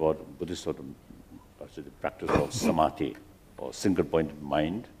interested about Buddhist sort of the practice of samadhi or single point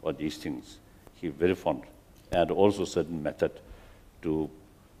mind or these things. He very fond, and also certain method to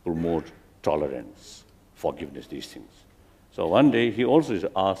promote tolerance, forgiveness, these things. So one day he also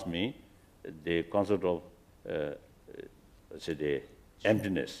asked me the concept of the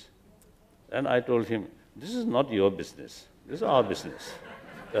emptiness, and I told him, this is not your business, this is our business.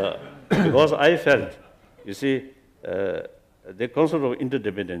 Because I felt, you see, the concept of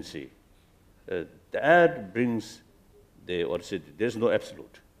interdependency, that brings there's no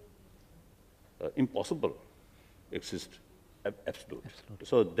absolute. Impossible exist absolute.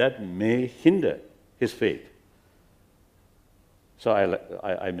 So that may hinder his faith. So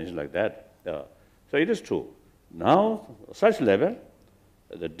I mentioned like that. So it is true. Now, such level,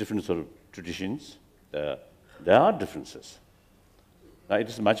 the different sort of traditions, there are differences. Now, it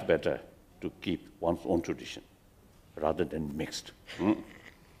is much better to keep one's own tradition rather than mixed.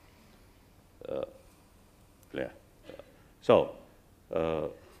 So,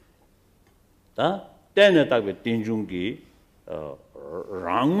 다 때는 딱에 딘중기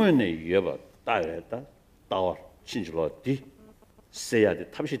랑문의 예바 따에다 따와 신줄어디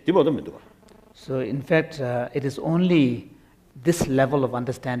세야데 탑시 디버도 거. So in fact, it is only this level of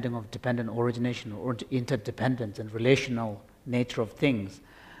understanding of dependent origination or interdependence and relational nature of things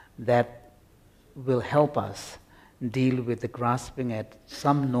that will help us deal with the grasping at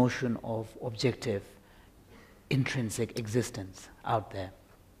some notion of objective, intrinsic existence out there.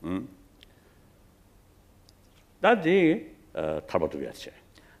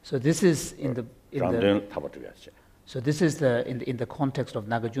 So this is in the context of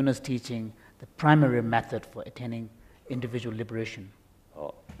Nagarjuna's teaching, the primary method for attaining individual liberation.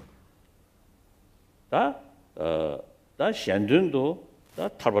 다 샹든도 다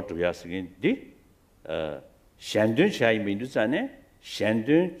탈바트비아스긴디 샹든 샤이민두자네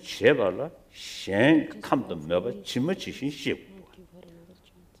샹든 제발라 샹 캄도 메바 지머치신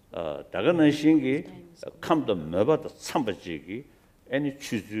다가는 신기 캄도 메바도 참바지기 애니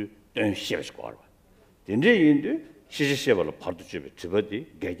추주 된 시에서 거 된제 인도 시시시발로 바도 집에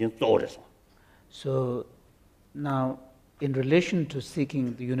집어디 개진 쪼래서. So now in relation to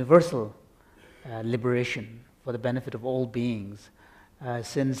seeking the universal liberation for the benefit of all beings,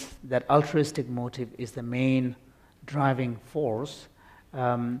 since that altruistic motive is the main driving force,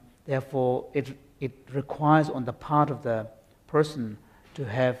 therefore it requires on the part of the person to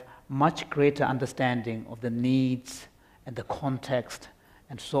have much greater understanding of the needs and the context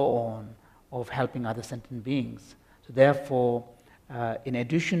and so on of helping other sentient beings. So therefore, in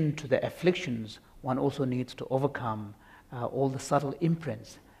addition to the afflictions, one also needs to overcome all the subtle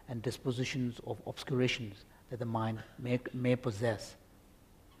imprints and dispositions of obscurations that the mind may possess.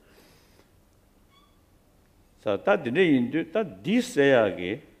 So that the Indu that this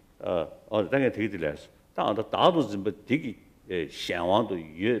sayagi or 당에 되게 들려서 다도 다도 좀 되게 샹왕도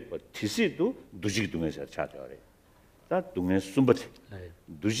예 티시도 두지기 동에서 찾아래. 다 동에 숨버지.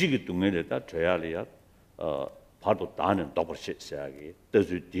 두지기 동에다 줘야리야 바도 다는 더블시 sayagi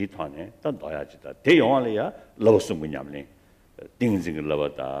뜻이 뒤탄에 다 넣어야지다. 대영원이야 러스문냠네. 띵징을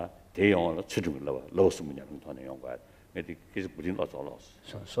넣었다. 대영원을 추중을 넣어 러스문냠 돈에 용과. 근데 계속 부진 어쩌러.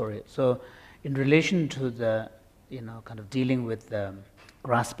 So sorry. So in relation to the, kind of dealing with the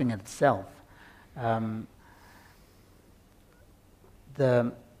grasping itself,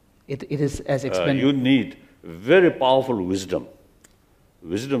 it is as explained. You need very powerful wisdom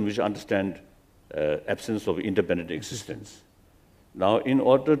which understand absence of independent existence. Now, in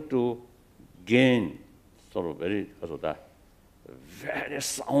order to gain sort of very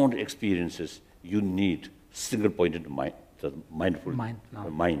sound experiences, you need single-pointed mind, the mindful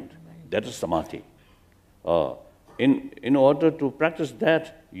mind. That is samadhi. In order to practice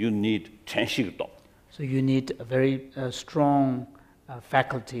that, you need tenshigdo. So you need a very strong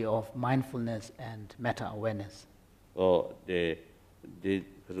faculty of mindfulness and meta-awareness. The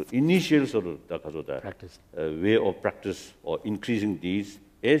initial sort of practice. Way of practice or increasing these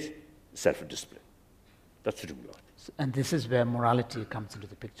is self-discipline. That's what and this is where morality comes into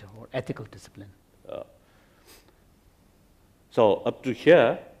the picture, or ethical discipline. So up to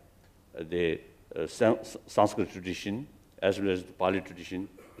here, the Sanskrit tradition as well as the Pali tradition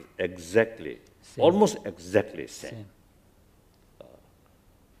is almost exactly same.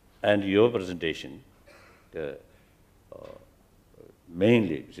 And your presentation,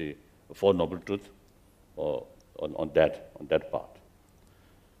 mainly, see, Four Noble Truths, on that part.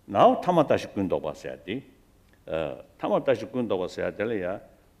 Now, Tamatashi Kundoba said, Tamatashi Kundoba said,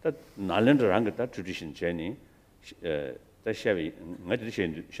 that Nalendra Rangata tradition journey, the Shavi,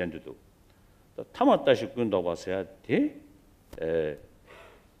 Meditation Shendu. The Tamatashi Kundoba said,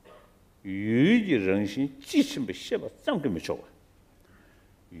 Yuji Rangshi, Chishim Bisheba, Sankim Chowa.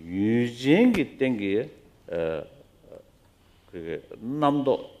 Yujingi Tengi,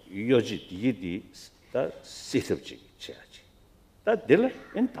 Namdo Yoji Didi, that Sisabji, Chachi. That Dilla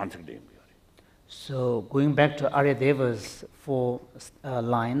in Tantric. So, going back to Aryadeva's 4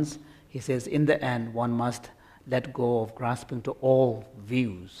 lines, he says, in the end, one must let go of grasping to all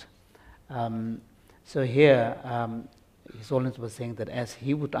views. So here, His Holiness was saying that as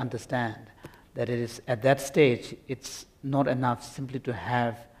he would understand that it is at that stage, it's not enough simply to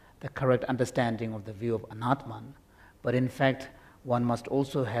have the correct understanding of the view of Anatman, but in fact, one must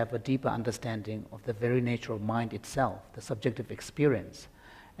also have a deeper understanding of the very nature of mind itself, the subjective experience.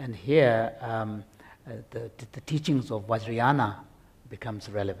 And here, the teachings of Vajrayana becomes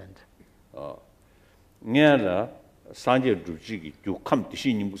relevant.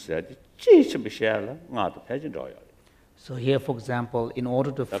 So here, for example, in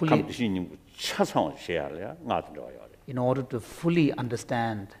order to fully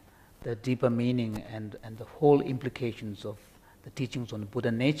understand the deeper meaning and the whole implications of the teachings on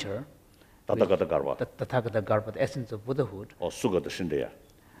Buddha nature, the Tathagata Garbha, the essence of Buddhahood,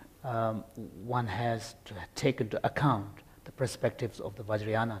 one has to take into account the perspectives of the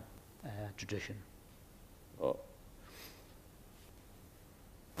Vajrayana tradition.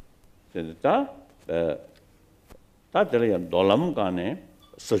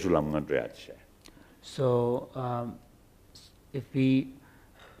 So if we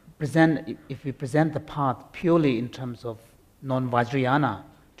present the path purely in terms of non-Vajrayana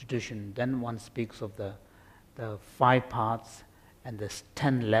tradition, then one speaks of the 5 paths and the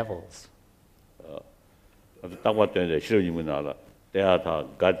 10 levels.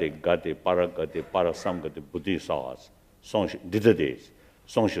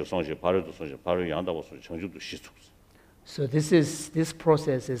 So this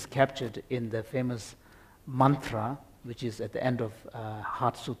process is captured in the famous mantra, which is at the end of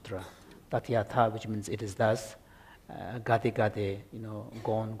Heart Sutra, Tatyatha, which means it is thus, Gade Gade,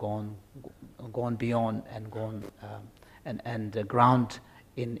 gone beyond and gone and ground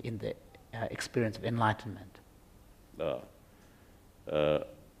in the experience of enlightenment. So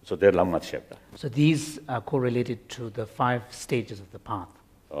they're Lama chapter. So these are correlated to the 5 stages of the path.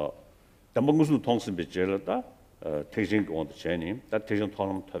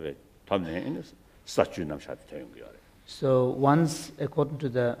 So once, according to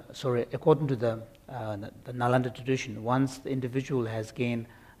the Nalanda tradition, once the individual has gained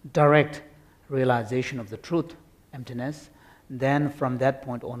direct realization of the truth, emptiness, then from that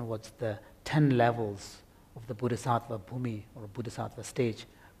point onwards, the 10 levels of the Bodhisattva bhumi or Bodhisattva stage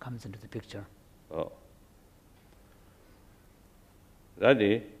comes into the picture. That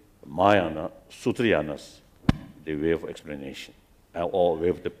is Mayana, Sutriyanas, the way of explanation, or way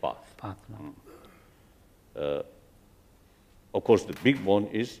of the path. Of course, the big one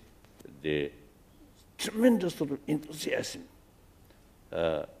is the tremendous sort of enthusiasm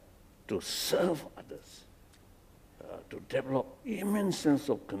to serve others, to develop immense sense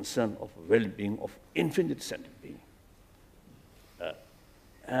of concern, of well-being, of infinite sentient being.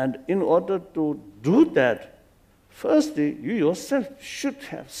 And in order to do that, firstly, you yourself should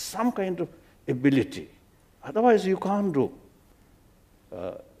have some kind of ability. Otherwise, you can't do.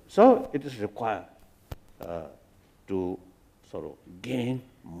 So it is required to sort of gain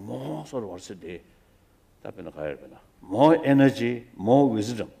more sort of more energy, more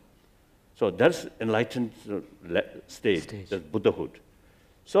wisdom. So that's enlightened state, that's Buddhahood.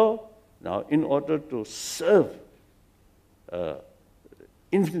 So now, in order to serve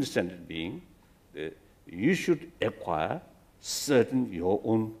infinite sentient being, you should acquire certain your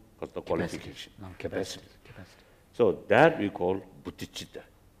own qualification, capacity. So that we call Buddhicitta.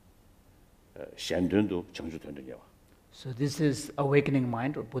 So this is awakening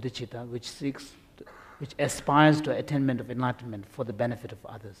mind or Bodhicitta, which aspires to attainment of enlightenment for the benefit of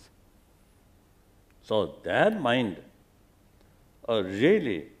others. So that mind are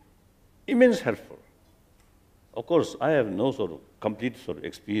really immense helpful. Of course, I have no sort of complete sort of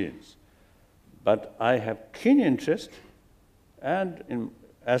experience, but I have keen interest, and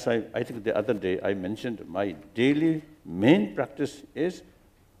as I think the other day I mentioned, my daily main practice is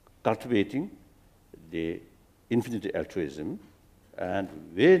cultivating the infinite altruism, and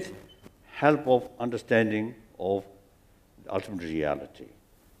with help of understanding of the ultimate reality.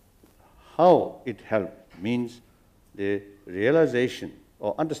 How it helps means the realization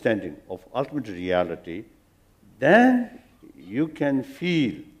or understanding of ultimate reality, then you can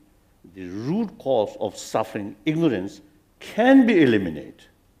feel the root cause of suffering, ignorance, can be eliminated.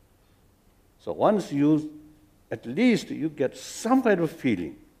 So once at least you get some kind of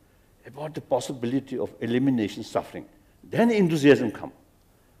feeling about the possibility of elimination suffering, then enthusiasm comes.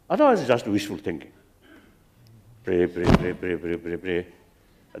 Otherwise, it's just wishful thinking. Pray,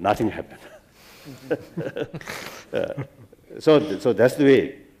 nothing happened. So that's the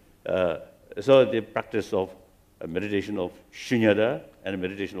way. So the practice of meditation of shunyata and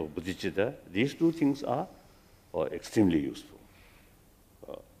meditation of bodhicitta, these 2 things are extremely useful.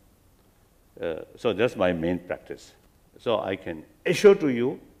 So that's my main practice. So I can assure to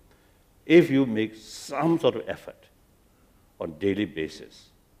you, if you make some sort of effort on daily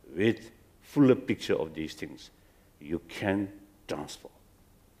basis with fuller picture of these things, you can transform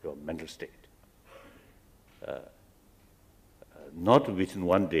your mental state. Not within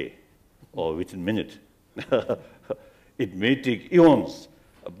one day or within a minute. It may take eons,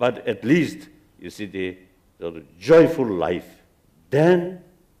 but at least you see the joyful life then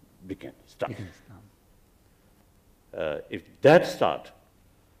starts. if that start,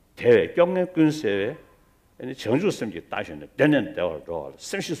 대회 경례 군세회 and 정주 섬지 다시는 되는 대화로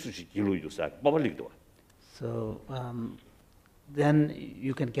선시수지 기로 유사 뽑을리도. So then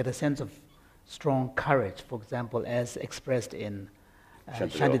you can get a sense of strong courage, for example, as expressed in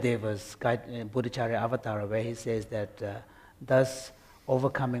Shantideva's Bodhicharya Avatar, where he says that thus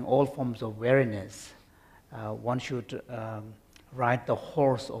overcoming all forms of weariness, one should ride the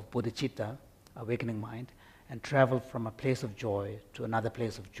horse of bodhicitta, awakening mind, and travel from a place of joy to another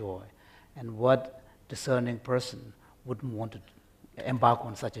place of joy. And what discerning person wouldn't want to embark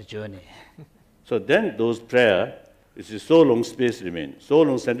on such a journey? So then those prayer is so long space remain, so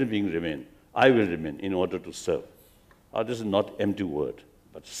long sentient being remain, I will remain in order to serve. This is not empty word,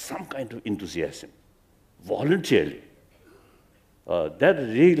 but some kind of enthusiasm, voluntarily. That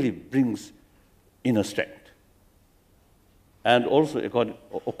really brings inner strength. And also,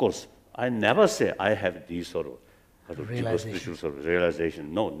 of course, I never say I have these sort of spiritual sort of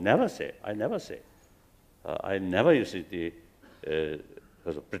realization. No, never say. I never say. I never use it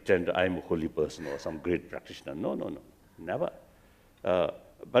pretend I'm a holy person or some great practitioner. No, no, no, never.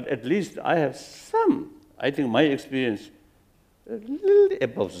 But at least I have some, I think my experience, a little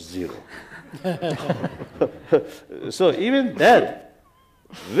above zero. So even that,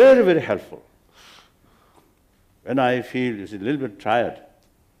 very, very helpful. When I feel a little bit tired,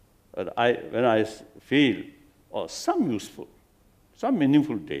 but when I feel some useful, some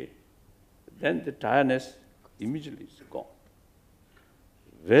meaningful day, then the tiredness immediately is gone.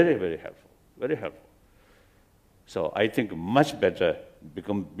 Very, very helpful, very helpful. So I think much better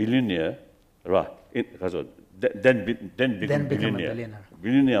become billionaire, then become billionaire.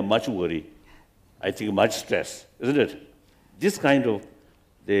 Billionaire, much worry. I think much stress, isn't it? This kind of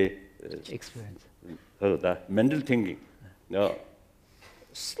the experience. The mental thinking,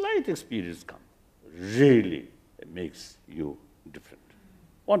 slight experience come, really makes you different.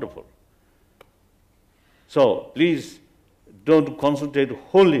 Wonderful. So please don't concentrate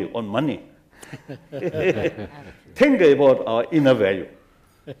wholly on money. Think about our inner value.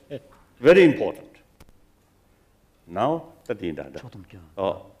 Very important. Now,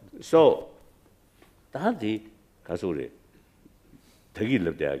 so 다디 가서래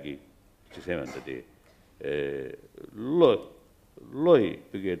대기를 대하기 지세만데 로이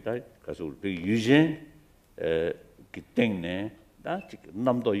그게 다 가서 그 유전 기땡네 다 지금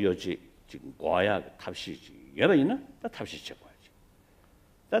남도 여지 지금 과야 탑시지 여러 있나 다 탑시 쳐봐야지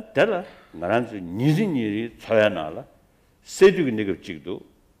다 달라 나란 니진이 쳐야나라 세주기 내급직도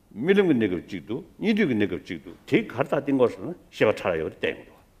밀음기 내급직도 니주기 내급직도 되게 갖다 된 것은 시가 차라요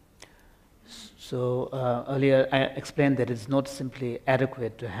때문에. So earlier I explained that it's not simply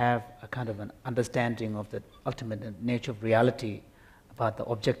adequate to have a kind of an understanding of the ultimate nature of reality about the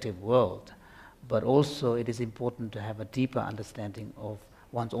objective world, but also it is important to have a deeper understanding of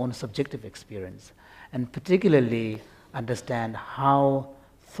one's own subjective experience, and particularly understand how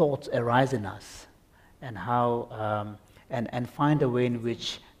thoughts arise in us, and how and find a way in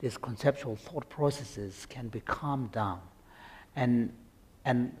which these conceptual thought processes can be calmed down, and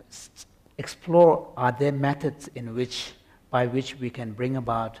explore are there methods by which we can bring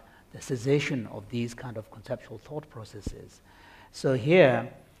about the cessation of these kind of conceptual thought processes. So here,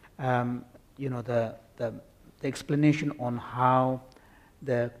 the explanation on how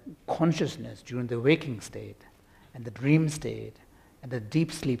the consciousness during the waking state and the dream state and the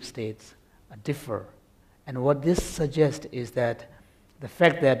deep sleep states differ. And what this suggests is that the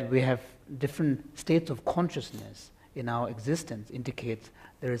fact that we have different states of consciousness in our existence indicates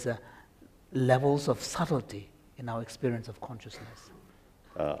there is a levels of subtlety in our experience of consciousness.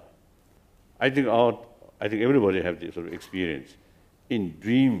 I think everybody have this sort of experience. In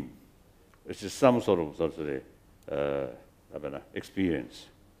dream, it's just some sort of experience,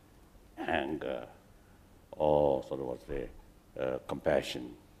 anger, or sort of what's the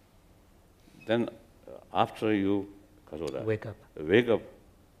compassion. Then after you wake up,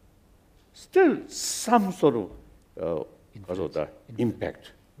 still some sort of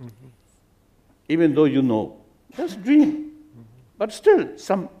impact. Mm-hmm. Even though you know, that's dream, but still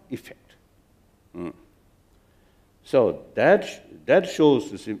some effect. So that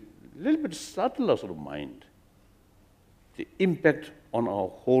shows this a little bit subtler sort of mind. The impact on our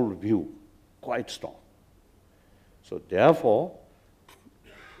whole view, quite strong. So therefore,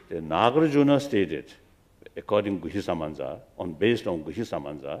 the Nagarjuna stated, according to Guhisamansa, based on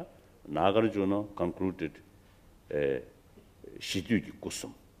Guhisamansa, Nagarjuna concluded Shiduji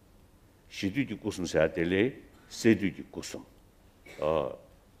Kusum. Shiduji Kusum Satele, Seduji Kusum.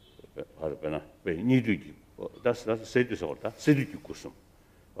 Niduji, that's Seduji Kusum.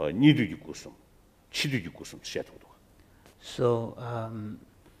 Niduji Kusum, Chiduji Kusum, Shatudo. So,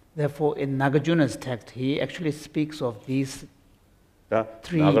 therefore, in Nagarjuna's text, he actually speaks of these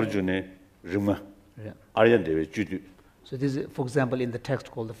three. 나가르주네 르마 Yeah. 아리안데베 주두. So this is, for example, in the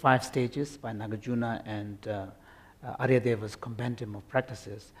text called The Five Stages by Nagarjuna and Aryadeva's Compendium of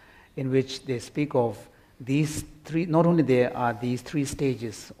Practices, in which they speak of these three, not only there are these three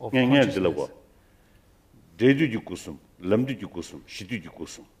stages of consciousness. 데두 주쿠숨, 람두 주쿠숨, 시두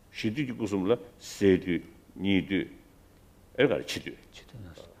주쿠숨, 시두 주쿠숨라 세두 니두 에가 치두.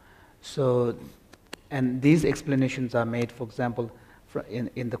 So, and these explanations are made, for example,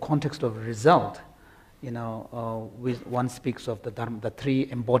 in the context of result. One speaks of the three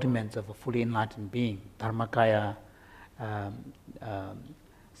embodiments of a fully enlightened being: Dharmakaya,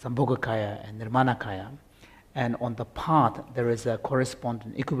 Sambhogakaya, and Nirmanakaya. And on the path, there is a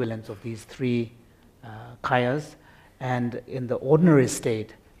corresponding equivalence of these three kayas. And in the ordinary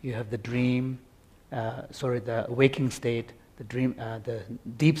state, you have the dream, the waking state, the dream, the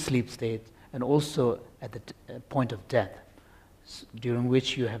deep sleep state, and also at the point of death, during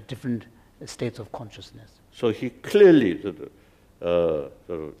which you have different states of consciousness. So he clearly sort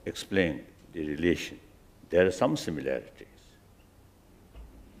of explained the relation. There are some similarities.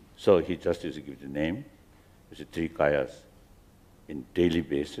 So he just gives the name. It's three kayas in daily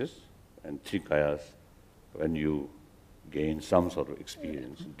basis, and three kayas when you gain some sort of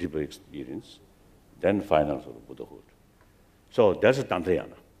experience, deeper experience, then final sort of Buddhahood. So that's a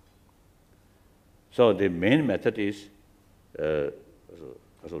Tantrayana. So the main method is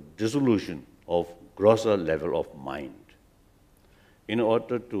dissolution of grosser level of mind. In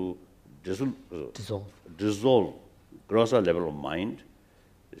order to dissolve grosser level of mind,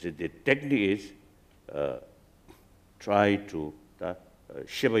 the technique is try to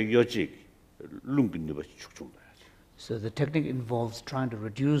So the technique involves trying to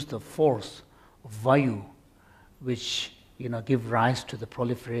reduce the force of vayu, which give rise to the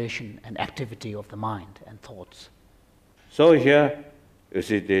proliferation and activity of the mind and thoughts. So here, you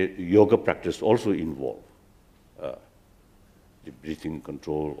see, the yoga practice also involve the breathing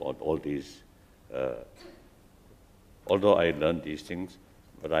control or all these. Although I learned these things,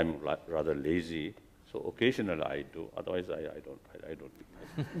 but I'm rather lazy, so occasionally I do. Otherwise, I don't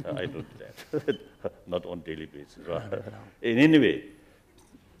do that. Not on daily basis. In any way,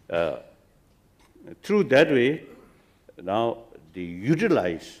 through that way, now they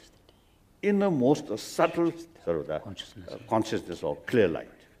utilize innermost subtle consciousness or clear light.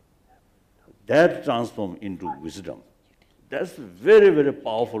 That transforms into wisdom. That's a very, very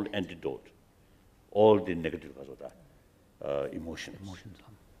powerful antidote. All the negative emotions.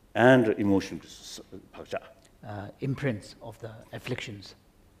 And emotions, imprints of the afflictions.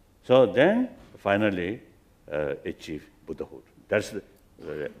 So then, finally, achieve Buddhahood. That's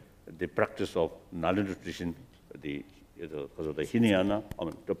the practice of Nalanda tradition, the Hinayana,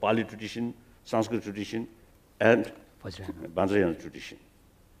 the Pali tradition, Sanskrit tradition, and Vajrayana tradition.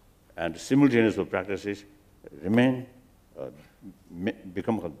 And simultaneous practices remain,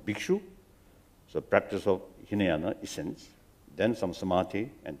 become a bhikshu, so practice of Hinayana essence, then some samadhi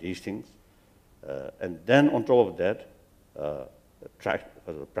and these things, and then on top of that,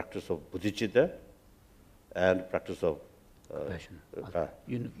 practice of bodhicitta and practice of compassion,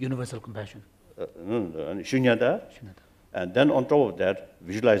 universal compassion. Shunyata, and then on top of that,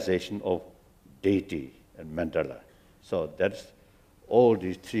 visualization of deity and mandala. So that's all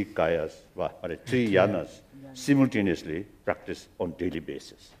these three kayas, three yanas, simultaneously practiced on daily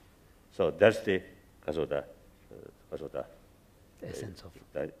basis. So that's the essence of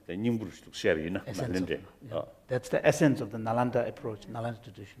that's the essence of the Nalanda approach, Nalanda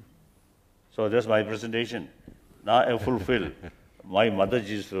tradition. So that's my presentation. Now I fulfill my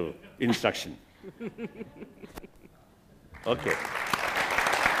Mataji's instruction. Okay.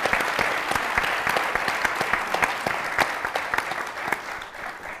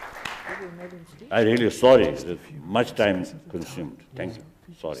 I'm really sorry that much time consumed. Thank you.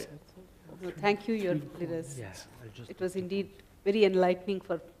 Sorry. No, thank you, Your Holiness. Yes, it was indeed very enlightening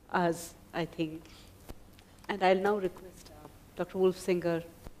for us, I think. And I'll now request Dr. Wolfsinger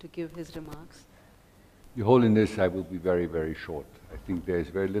to give his remarks. Your Holiness, I will be very, very short. I think there is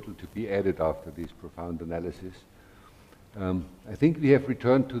very little to be added after this profound analysis. I think we have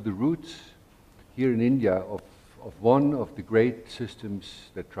returned to the roots here in India of one of the great systems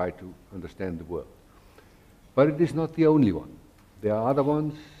that try to understand the world. But it is not the only one. There are other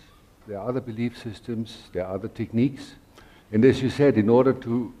ones, there are other belief systems, there are other techniques. And as you said, in order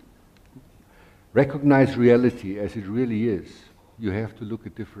to recognize reality as it really is, you have to look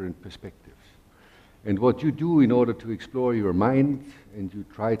at different perspectives. And what you do in order to explore your mind and you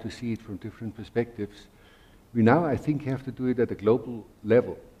try to see it from different perspectives We now, I think, have to do it at a global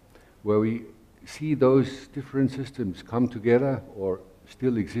level, where we see those different systems come together or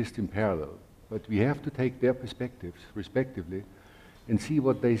still exist in parallel. But we have to take their perspectives, respectively, and see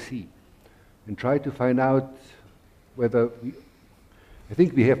what they see, and try to find out whether I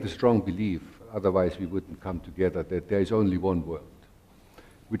think we have the strong belief, otherwise we wouldn't come together, that there is only one world,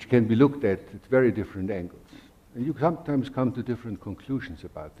 which can be looked at very different angles. And you sometimes come to different conclusions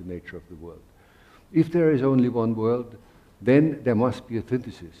about the nature of the world. If there is only one world, then there must be a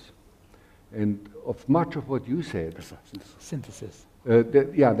synthesis. And of much of what you said, synthesis.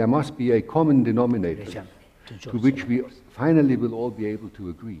 There must be a common denominator to which we finally will all be able to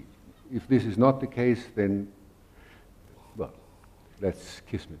agree. If this is not the case, then, well, that's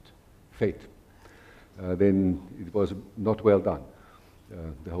kismet, fate. Then it was not well done,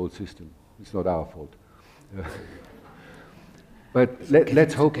 the whole system. It's not our fault. But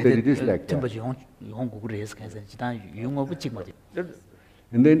let's hope that it is like that.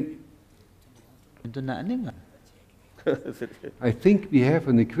 And then I think we have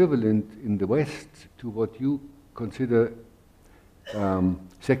an equivalent in the West to what you consider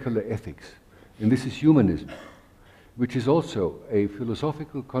secular ethics, and this is humanism, which is also a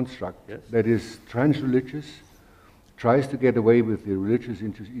philosophical construct that is trans-religious, tries to get away with the religious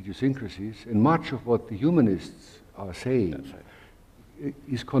idiosyncrasies, and much of what the humanists are saying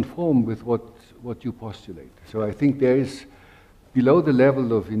is conformed with what you postulate. So I think there is, below the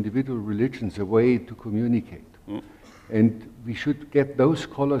level of individual religions, a way to communicate. And we should get those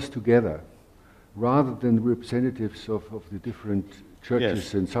scholars together rather than representatives of the different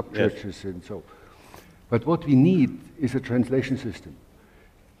churches and sub-churches and so. But what we need is a translation system.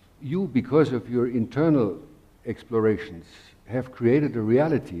 You, because of your internal explorations, have created a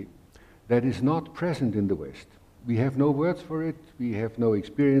reality that is not present in the West. We have no words for it, we have no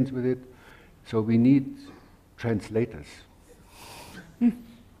experience with it, so we need translators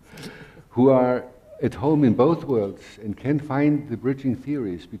who are at home in both worlds and can find the bridging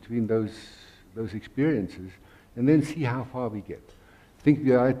theories between those experiences and then see how far we get. I think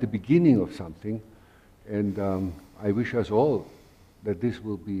we are at the beginning of something, and I wish us all that this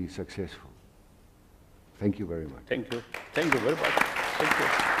will be successful. Thank you very much. Thank you. Thank you very much. Thank you.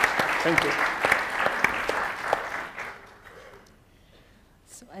 Thank you.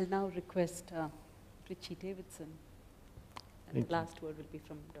 So I'll now request Richie Davidson, and the last word will be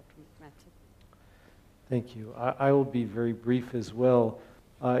from Dr. Matthew. Thank you. I will be very brief as well.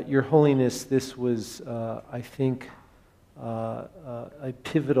 Your Holiness, this was, I think, a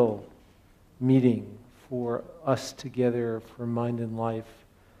pivotal meeting for us together for Mind and Life.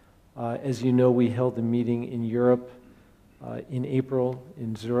 As you know, we held a meeting in Europe in April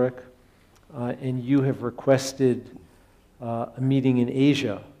in Zurich, and you have requested a meeting in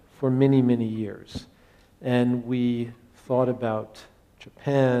Asia for many, many years. And we thought about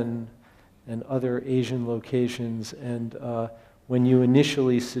Japan and other Asian locations, and when you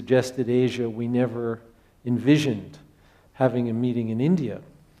initially suggested Asia, we never envisioned having a meeting in India.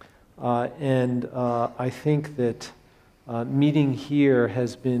 I think that meeting here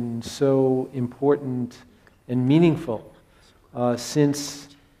has been so important and meaningful since,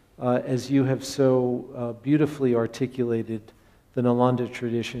 as you have so beautifully articulated, the Nalanda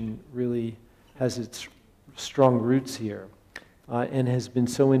tradition really has its strong roots here and has been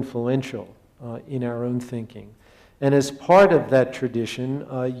so influential in our own thinking. And as part of that tradition,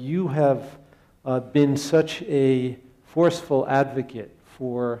 you have been such a forceful advocate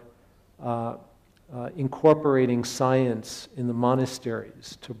for incorporating science in the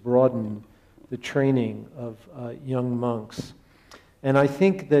monasteries to broaden the training of young monks. And I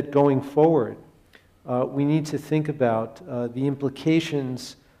think that going forward, we need to think about the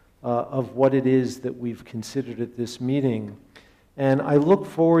implications of what it is that we've considered at this meeting. And I look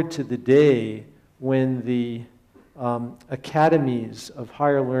forward to the day when the academies of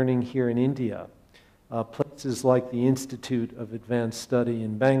higher learning here in India, places like the Institute of Advanced Study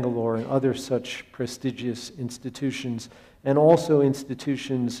in Bangalore and other such prestigious institutions, and also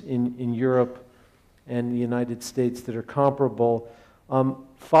institutions in Europe and the United States that are comparable,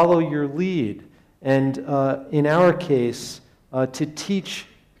 follow your lead. And in our case, to teach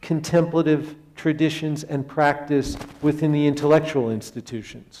contemplative traditions and practice within the intellectual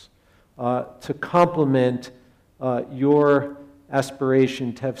institutions, to complement your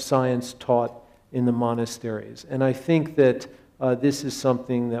aspiration to have science taught in the monasteries. And I think that this is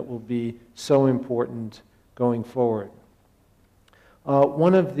something that will be so important going forward.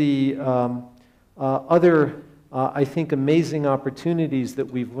 One of the other, I think, amazing opportunities that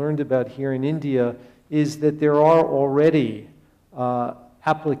we've learned about here in India is that there are already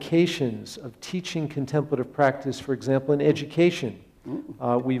applications of teaching contemplative practice, for example, in education.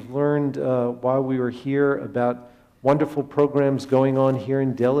 We've learned while we were here about wonderful programs going on here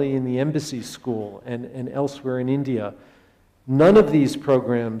in Delhi in the Embassy School and elsewhere in India. None of these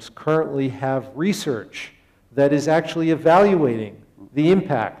programs currently have research that is actually evaluating the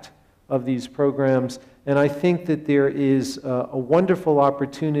impact of these programs, and I think that there is a wonderful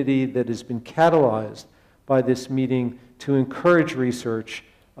opportunity that has been catalyzed by this meeting to encourage research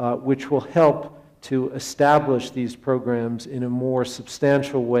which will help to establish these programs in a more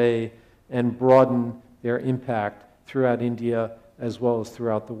substantial way and broaden their impact throughout India as well as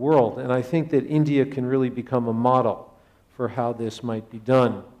throughout the world. And I think that India can really become a model for how this might be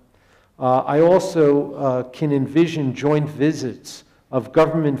done. I also can envision joint visits of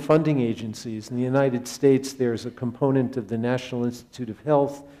government funding agencies. In the United States, there's a component of the National Institute of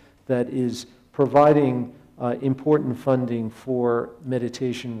Health that is providing important funding for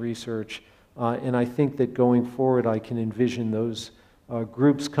meditation research. And I think that going forward, I can envision those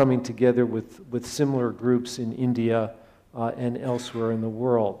groups coming together with similar groups in India and elsewhere in the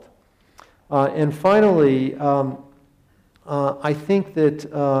world. And finally, I think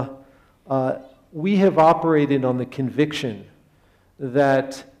that we have operated on the conviction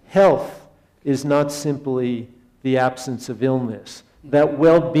that health is not simply the absence of illness, that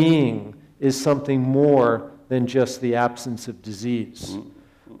well-being is something more than just the absence of disease.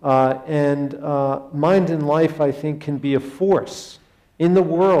 And Mind and Life, I think, can be a force in the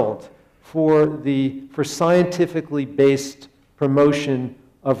world for scientifically based promotion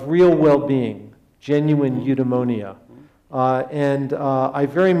of real well-being, genuine eudaimonia. And I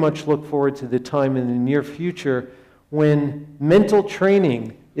very much look forward to the time in the near future when mental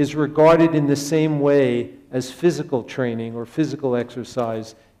training is regarded in the same way as physical training or physical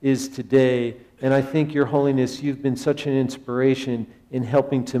exercise is today. And I think, Your Holiness, you've been such an inspiration in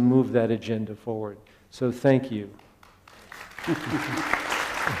helping to move that agenda forward. So thank you.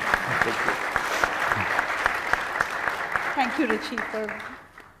 Thank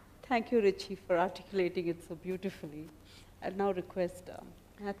you, Richie, for articulating it so beautifully. I'll now request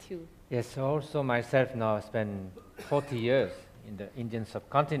Matthew. Yes, also myself now spend 40 years in the Indian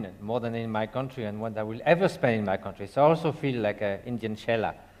subcontinent, more than in my country and what I will ever spend in my country. So I also feel like an Indian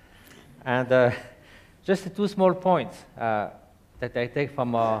Shela. And just two small points that I take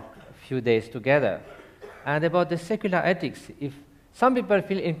from a few days together. And about the secular ethics, if some people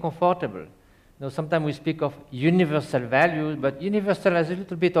feel uncomfortable, sometimes we speak of universal values, but universal is a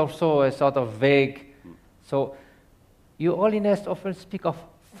little bit also a sort of vague. So Your Holiness often speak of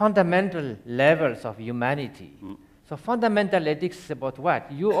fundamental levels of humanity. So fundamental ethics is about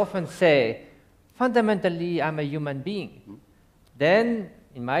what? You often say, fundamentally, I'm a human being. Then,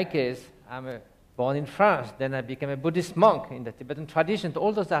 in my case, I'm born in France. Then I became a Buddhist monk in the Tibetan tradition.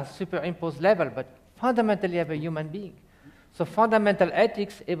 All those are superimposed level, but fundamentally, I'm a human being. So fundamental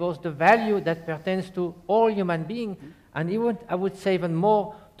ethics about the value that pertains to all human beings, and even, I would say even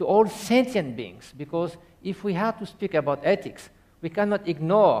more, to all sentient beings, because if we have to speak about ethics, we cannot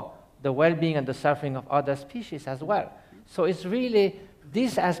ignore the well-being and the suffering of other species as well. So it's really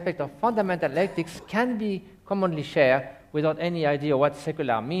this aspect of fundamental ethics can be commonly shared without any idea what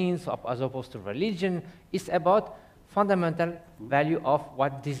secular means as opposed to religion. It's about fundamental value of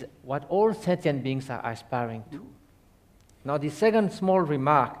what all sentient beings are aspiring to. Now, the second small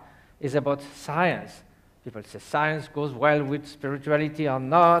remark is about science. People say science goes well with spirituality or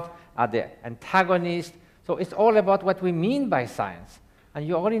not, are they antagonists? So it's all about what we mean by science. And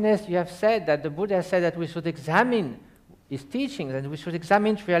Your Holiness, you have said that the Buddha said that we should examine his teachings and we should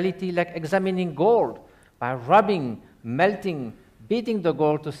examine reality like examining gold by rubbing, melting, beating the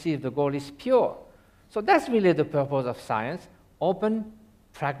gold to see if the gold is pure. So that's really the purpose of science, open,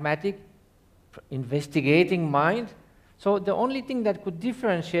 pragmatic, investigating mind. So the only thing that could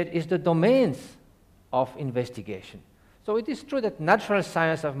differentiate is the domains of investigation. So it is true that natural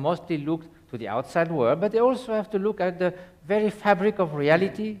science have mostly looked to the outside world, but they also have to look at the very fabric of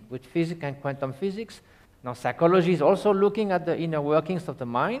reality with physics and quantum physics. Now psychology is also looking at the inner workings of the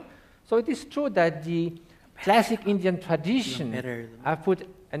mind. So it is true that the classic Indian tradition have put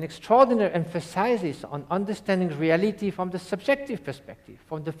an extraordinary emphasis on understanding reality from the subjective perspective,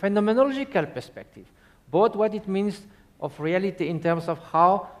 from the phenomenological perspective, both what it means of reality in terms of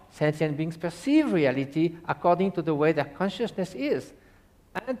how sentient beings perceive reality according to the way their consciousness is,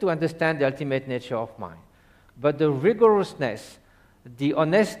 and to understand the ultimate nature of mind. But the rigorousness, the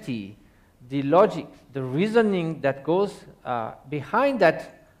honesty, the logic, the reasoning that goes behind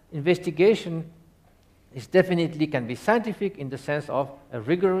that investigation is definitely can be scientific in the sense of a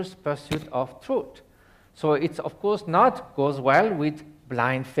rigorous pursuit of truth. So it's of course not goes well with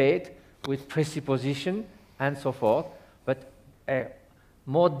blind faith, with presupposition, and so forth. But a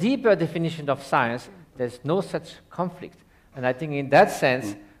more deeper definition of science, there's no such conflict. And I think in that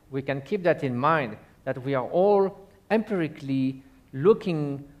sense, we can keep that in mind, that we are all empirically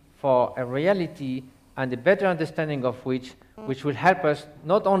looking for a reality and a better understanding of which will help us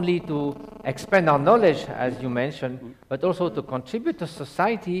not only to expand our knowledge, as you mentioned, but also to contribute to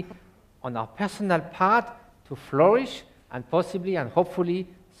society on our personal path to flourish and possibly and hopefully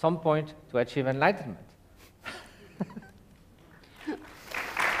some point to achieve enlightenment.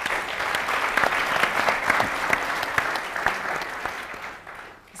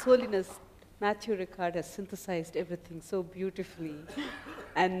 His Holiness Matthew Ricard has synthesized everything so beautifully.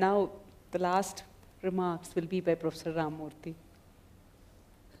 And now the last remarks will be by Professor Ramamurthy.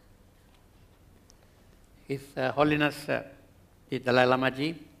 His Holiness the Dalai Lama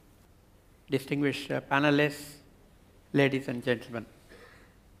ji, distinguished panelists, ladies and gentlemen.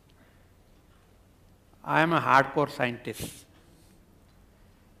 I am a hardcore scientist.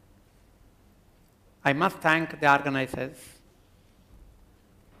 I must thank the organizers,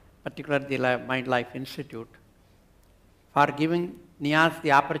 particularly the Mind Life Institute, for giving Niyaz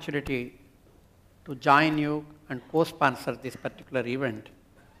the opportunity to join you and co-sponsor this particular event.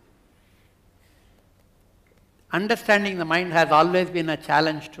 Understanding the mind has always been a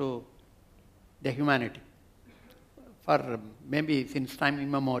challenge to the humanity, for maybe since time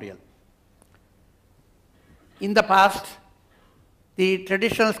immemorial. In the past, the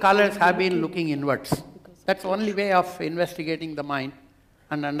traditional scholars have been looking inwards. That's the only way of investigating the mind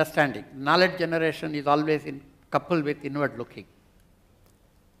and understanding. Knowledge generation is always coupled with inward looking.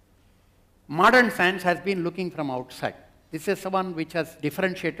 Modern science has been looking from outside. This is the one which has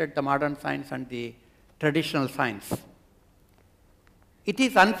differentiated the modern science and the traditional science. It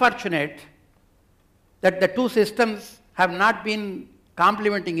is unfortunate that the two systems have not been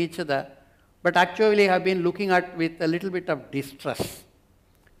complementing each other, but actually have been looking at with a little bit of distress.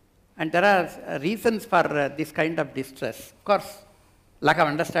 And there are reasons for this kind of distress. Of course, lack of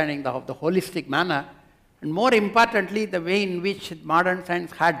understanding of the holistic manner, and more importantly, the way in which modern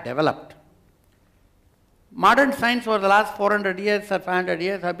science had developed. Modern science over the last 400 years or 500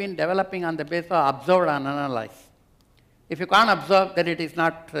 years have been developing on the basis of observe and analyze. If you can't observe, then it is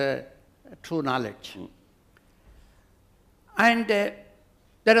not true knowledge. And there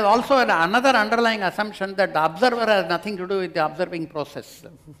is also another underlying assumption that the observer has nothing to do with the observing process.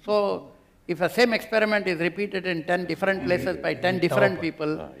 So if a same experiment is repeated in 10 different places by 10 different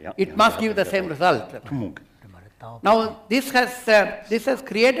people, it must give the same result. Now this has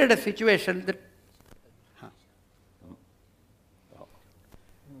created a situation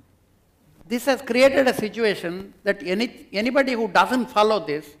that anybody who doesn't follow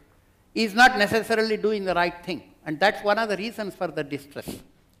this is not necessarily doing the right thing. And that's one of the reasons for the distress.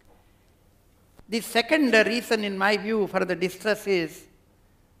 The second reason, in my view, for the distress is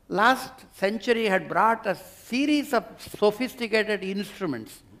last century had brought a series of sophisticated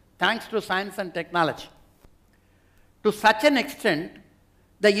instruments, thanks to science and technology. To such an extent,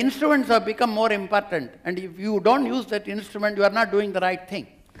 the instruments have become more important. And if you don't use that instrument, you are not doing the right thing.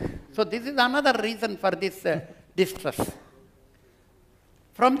 So this is another reason for this distress.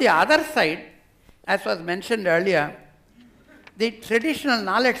 From the other side, as was mentioned earlier, the traditional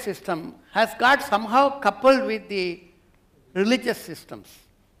knowledge system has got somehow coupled with the religious systems.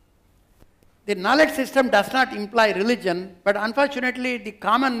 The knowledge system does not imply religion, but unfortunately the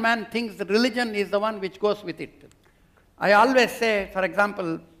common man thinks the religion is the one which goes with it. I always say, for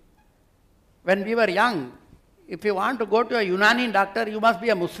example, when we were young, if you want to go to a Unani doctor, you must be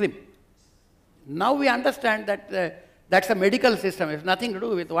a Muslim. Now we understand that that's a medical system. It has nothing to do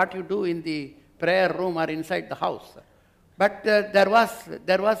with what you do in the prayer room or inside the house. But there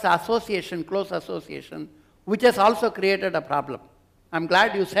was association, close association, which has also created a problem. I'm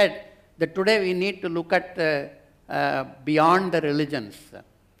glad you said that today we need to look at beyond the religions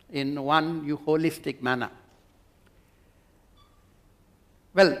in one holistic manner.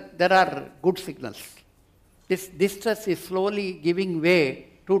 Well, there are good signals. This distrust is slowly giving way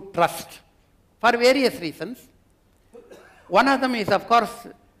to trust for various reasons. One of them is, of course,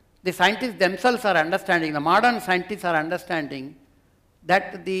 the scientists themselves are understanding, the modern scientists are understanding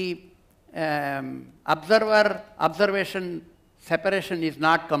that the observation separation is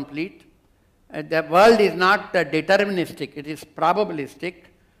not complete. The world is not deterministic, it is probabilistic.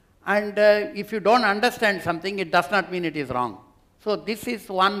 And if you don't understand something, it does not mean it is wrong. So this is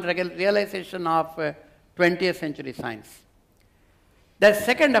one realization of 20th century science. The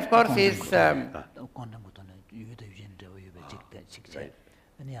second, of course, is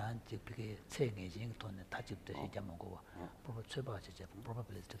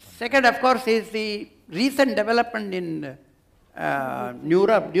Second, of course, is the recent development in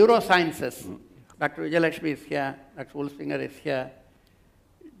neurosciences. Dr. Vijayalakshmi is here, Dr. Wolfinger is here.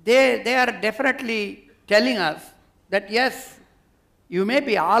 They are definitely telling us that yes, you may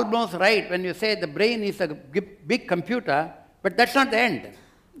be almost right when you say the brain is a big computer, but that's not the end.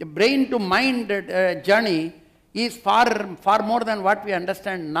 The brain to mind journey is far more than what we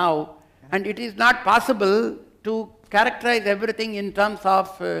understand now, and it is not possible to characterize everything in terms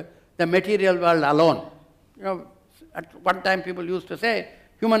of the material world alone. You know, at one time people used to say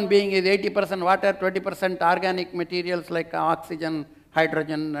human being is 80% water, 20% organic materials like oxygen,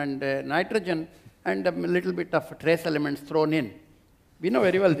 hydrogen and nitrogen, and a little bit of trace elements thrown in. We know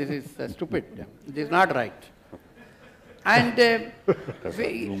very well this is stupid. It is not right. And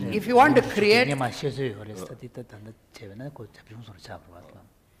if you want to create,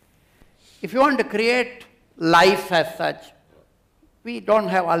 life as such, we don't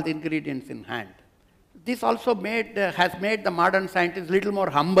have all the ingredients in hand. This also has made the modern scientists a little more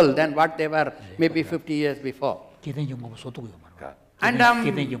humble than what they were maybe 50 years before. And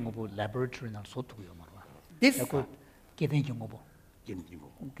this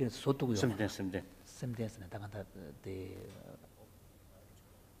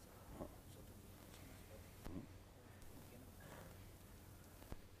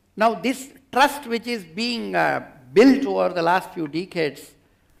now this trust which is being built over the last few decades,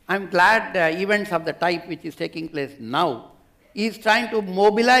 I'm glad events of the type which is taking place now is trying to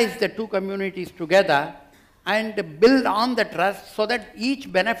mobilize the two communities together and build on the trust so that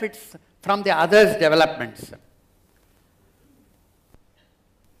each benefits from the other's developments.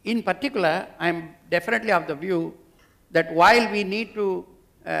 In particular, I am definitely of the view that while we need to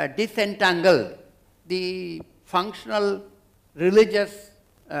disentangle the functional religious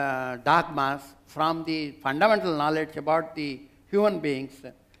dogmas from the fundamental knowledge about the human beings,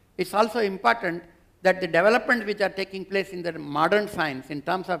 it's also important that the developments which are taking place in the modern science in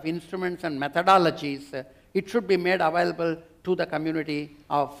terms of instruments and methodologies, it should be made available to the community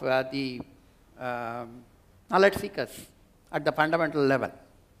of the knowledge seekers at the fundamental level.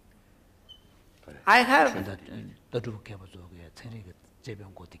 I have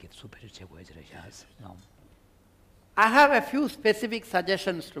a few specific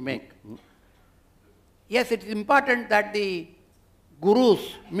suggestions to make. Yes, it is important that the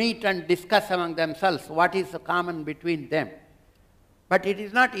gurus meet and discuss among themselves what is common between them. But it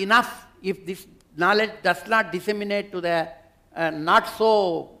is not enough if this knowledge does not disseminate to the not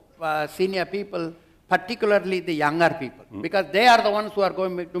so senior people, particularly the younger people, because they are the ones who are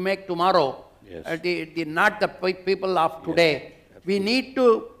going to make tomorrow, not the people of today. Yes, we need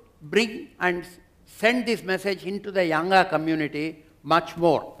to bring and send this message into the younger community much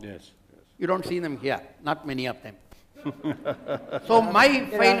more. Yes. You don't see them here, not many of them. So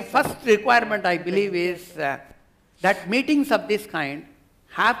my first requirement, I believe, is that meetings of this kind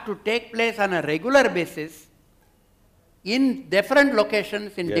have to take place on a regular basis in different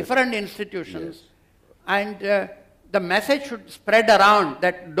locations, in different institutions, and the message should spread around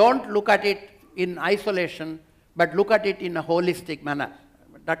that don't look at it in isolation, but look at it in a holistic manner.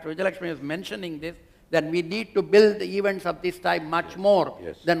 Dr. Vijayalakshmi was mentioning this, that we need to build the events of this type much more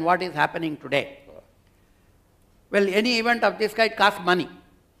than what is happening today. Well, any event of this kind costs money.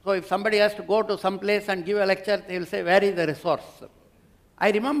 So if somebody has to go to some place and give a lecture, they will say, where is the resource?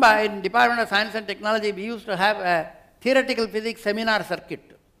 I remember in Department of Science and Technology, we used to have a theoretical physics seminar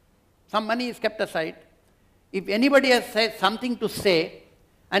circuit. Some money is kept aside. If anybody has something to say,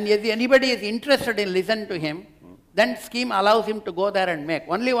 and if anybody is interested in listening to him, then scheme allows him to go there and make.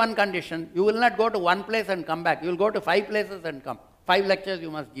 Only one condition, you will not go to one place and come back. You will go to 5 places and come. 5 lectures you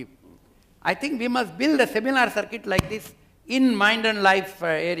must give. I think we must build a seminar circuit like this in mind and life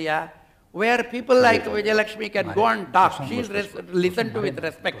area, where people like Vijayalakshmi can go and talk. She is listened to with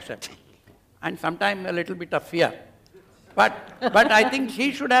respect and sometimes a little bit of fear. But I think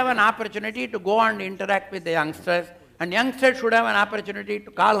she should have an opportunity to go and interact with the youngsters, and youngsters should have an opportunity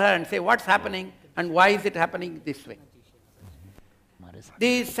to call her and say what's happening and why is it happening this way.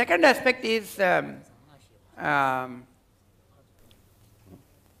 The second aspect is,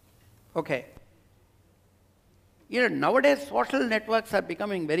 nowadays social networks are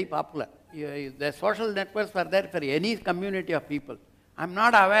becoming very popular. The social networks are there for any community of people. I'm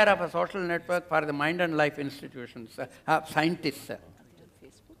not aware of a social network for the mind and life institutions, scientists.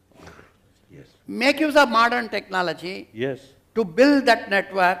 Yes. Make use of modern technology to build that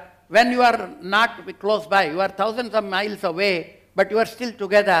network when you are not close by. You are thousands of miles away, but you are still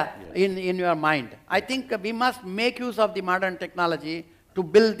together in your mind. I think we must make use of the modern technology to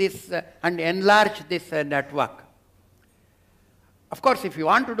build this and enlarge this network. Of course, if you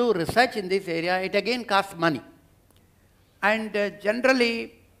want to do research in this area, it again costs money. And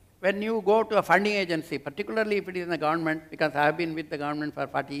generally, when you go to a funding agency, particularly if it is in the government, because I have been with the government for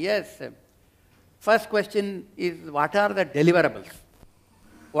 40 years, first question is, what are the deliverables?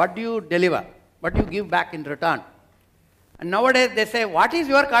 What do you deliver? What do you give back in return? And nowadays they say, what is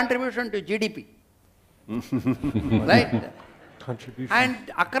your contribution to GDP? Right? Contribution.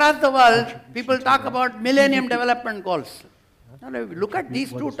 And across the world, people talk about Millennium Development Goals. Now, look at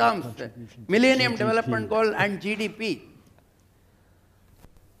these two terms, Millennium Development Goal and GDP.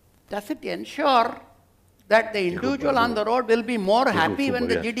 Does it ensure that the individual on the road will be more happy when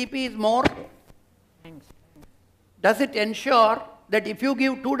the GDP is more? Does it ensure that if you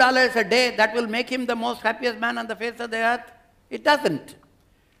give $2 a day, that will make him the most happiest man on the face of the earth? It doesn't.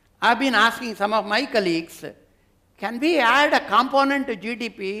 I've been asking some of my colleagues, can we add a component to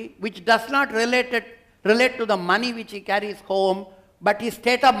GDP which does not relate to the money which he carries home, but his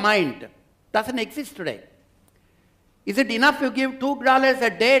state of mind? Doesn't exist today. Is it enough to give $2 a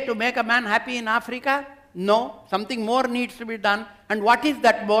day to make a man happy in Africa? No, something more needs to be done. And what is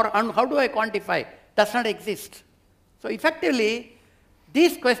that more, and how do I quantify? Does not exist. So effectively,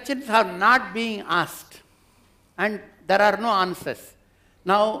 these questions are not being asked, and there are no answers.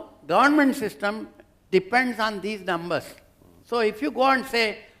 Now, government system depends on these numbers. So if you go and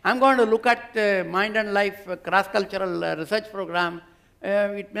say, I'm going to look at Mind and Life cross-cultural research program,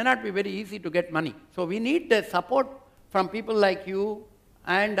 it may not be very easy to get money. So we need the support from people like you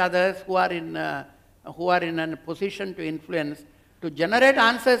and others who are in a position to influence, to generate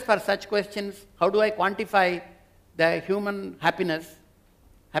answers for such questions. How do I quantify the human happiness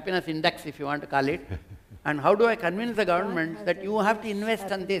index, if you want to call it, and how do I convince the government that you have to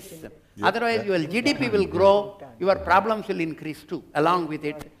invest on this? Otherwise, your GDP will grow, your problems will increase too, along with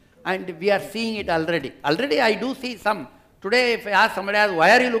it. And we are seeing it already. Already I do see some. Today, if I ask somebody else,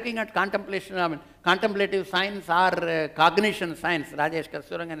 why are you looking at contemplative science or cognition science? Rajesh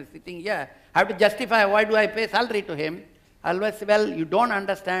Kasurangan is sitting here. I have to justify why do I pay salary to him. I always say, well, you don't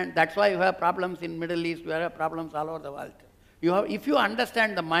understand. That's why you have problems in Middle East. You have problems all over the world. If you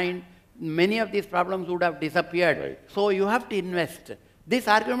understand the mind, many of these problems would have disappeared. Right. So you have to invest. This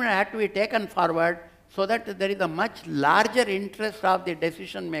argument had to be taken forward so that there is a much larger interest of the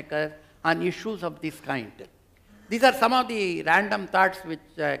decision makers on issues of this kind. These are some of the random thoughts which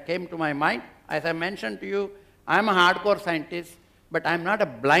came to my mind. As I mentioned to you, I am a hardcore scientist, but I am not a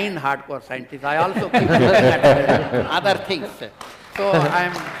blind hardcore scientist. I also keep looking at other things. So I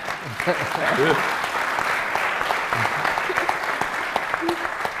am...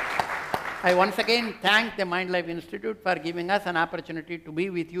 I once again thank the Mind Life Institute for giving us an opportunity to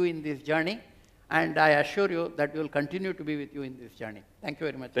be with you in this journey, and I assure you that we will continue to be with you in this journey. Thank you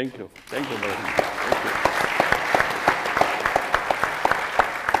very much. Thank you. Thank you very much. Thank you.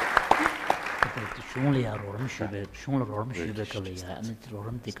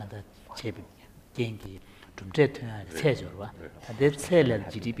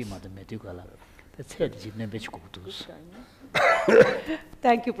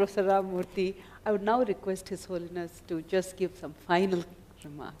 Thank you, Professor Ramamurthy. I would now request His Holiness to just give some final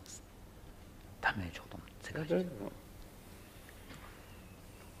remarks.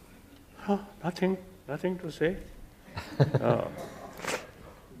 Nothing to say.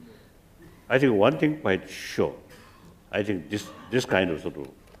 I think one thing quite sure. I think this kind of sort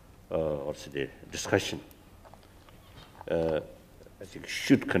of discussion, I think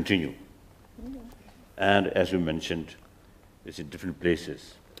should continue. And as you mentioned, it's in different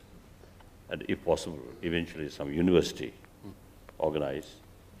places, and if possible, eventually some university organize,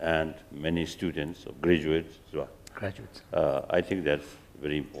 and many students or graduates as well. Graduates. I think that's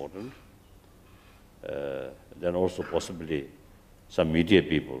very important. Then also possibly some media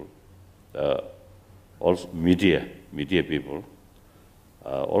people, also media people,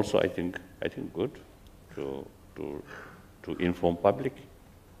 also I think good to inform public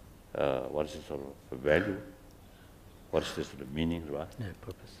what is the sort of value, what is the sort of meaning, right? Yeah,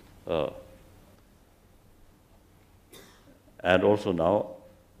 purpose. And also now,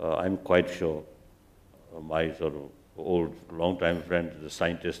 I'm quite sure my sort of old, long-time friend, the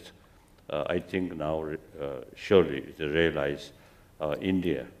scientist, I think now surely they realize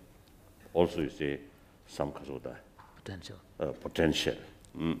India also is some kind of potential.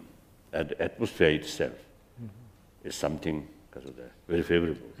 And the atmosphere itself is something very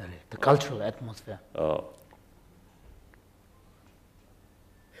favorable. The cultural atmosphere.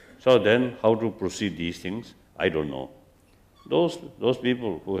 So then, how to proceed these things? I don't know. Those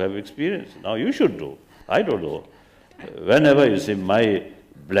people who have experience, now you should do. I don't know. whenever you see my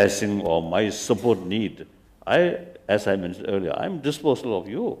blessing or my support need, as I mentioned earlier, I'm disposal of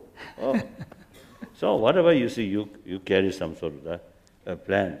you. Oh. So whatever you see, you carry some sort of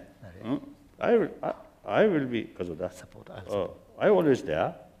plan. I will be, because of that. Support. I always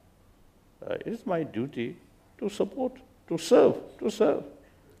there. It is my duty to support, to serve.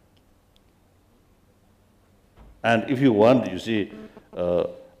 And if you want, you see,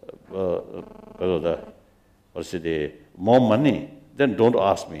 more money, then don't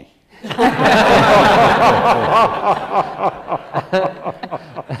ask me.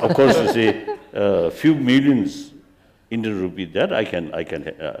 Of course, you see, few millions Indian rupee that I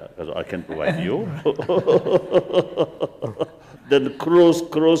can provide you. Then crores,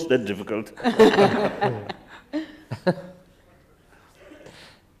 that's difficult.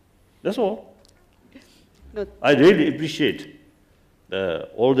 That's all. No. I really appreciate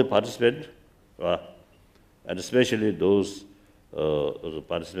all the participants, and especially those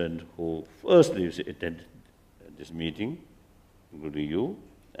participants who firstly attended this meeting, including you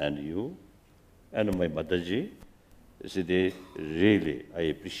and my Mataji. You see, they really, I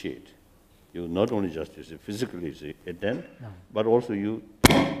appreciate. You not only just physically attend, but also you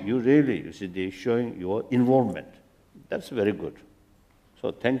really, they showing your involvement. That's very good.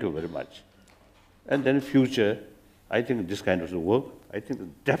 So thank you very much. And then in future, I think this kind of work, I think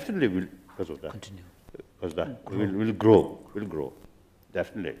definitely will, because of that. Continue. Because that will grow,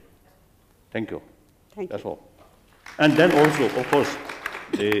 definitely. Thank you. That's all. And then also, of course,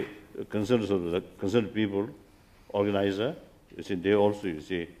 the concerned people, organizer, they also,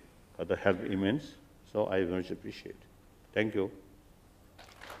 have the help immense. So I very much appreciate. Thank you.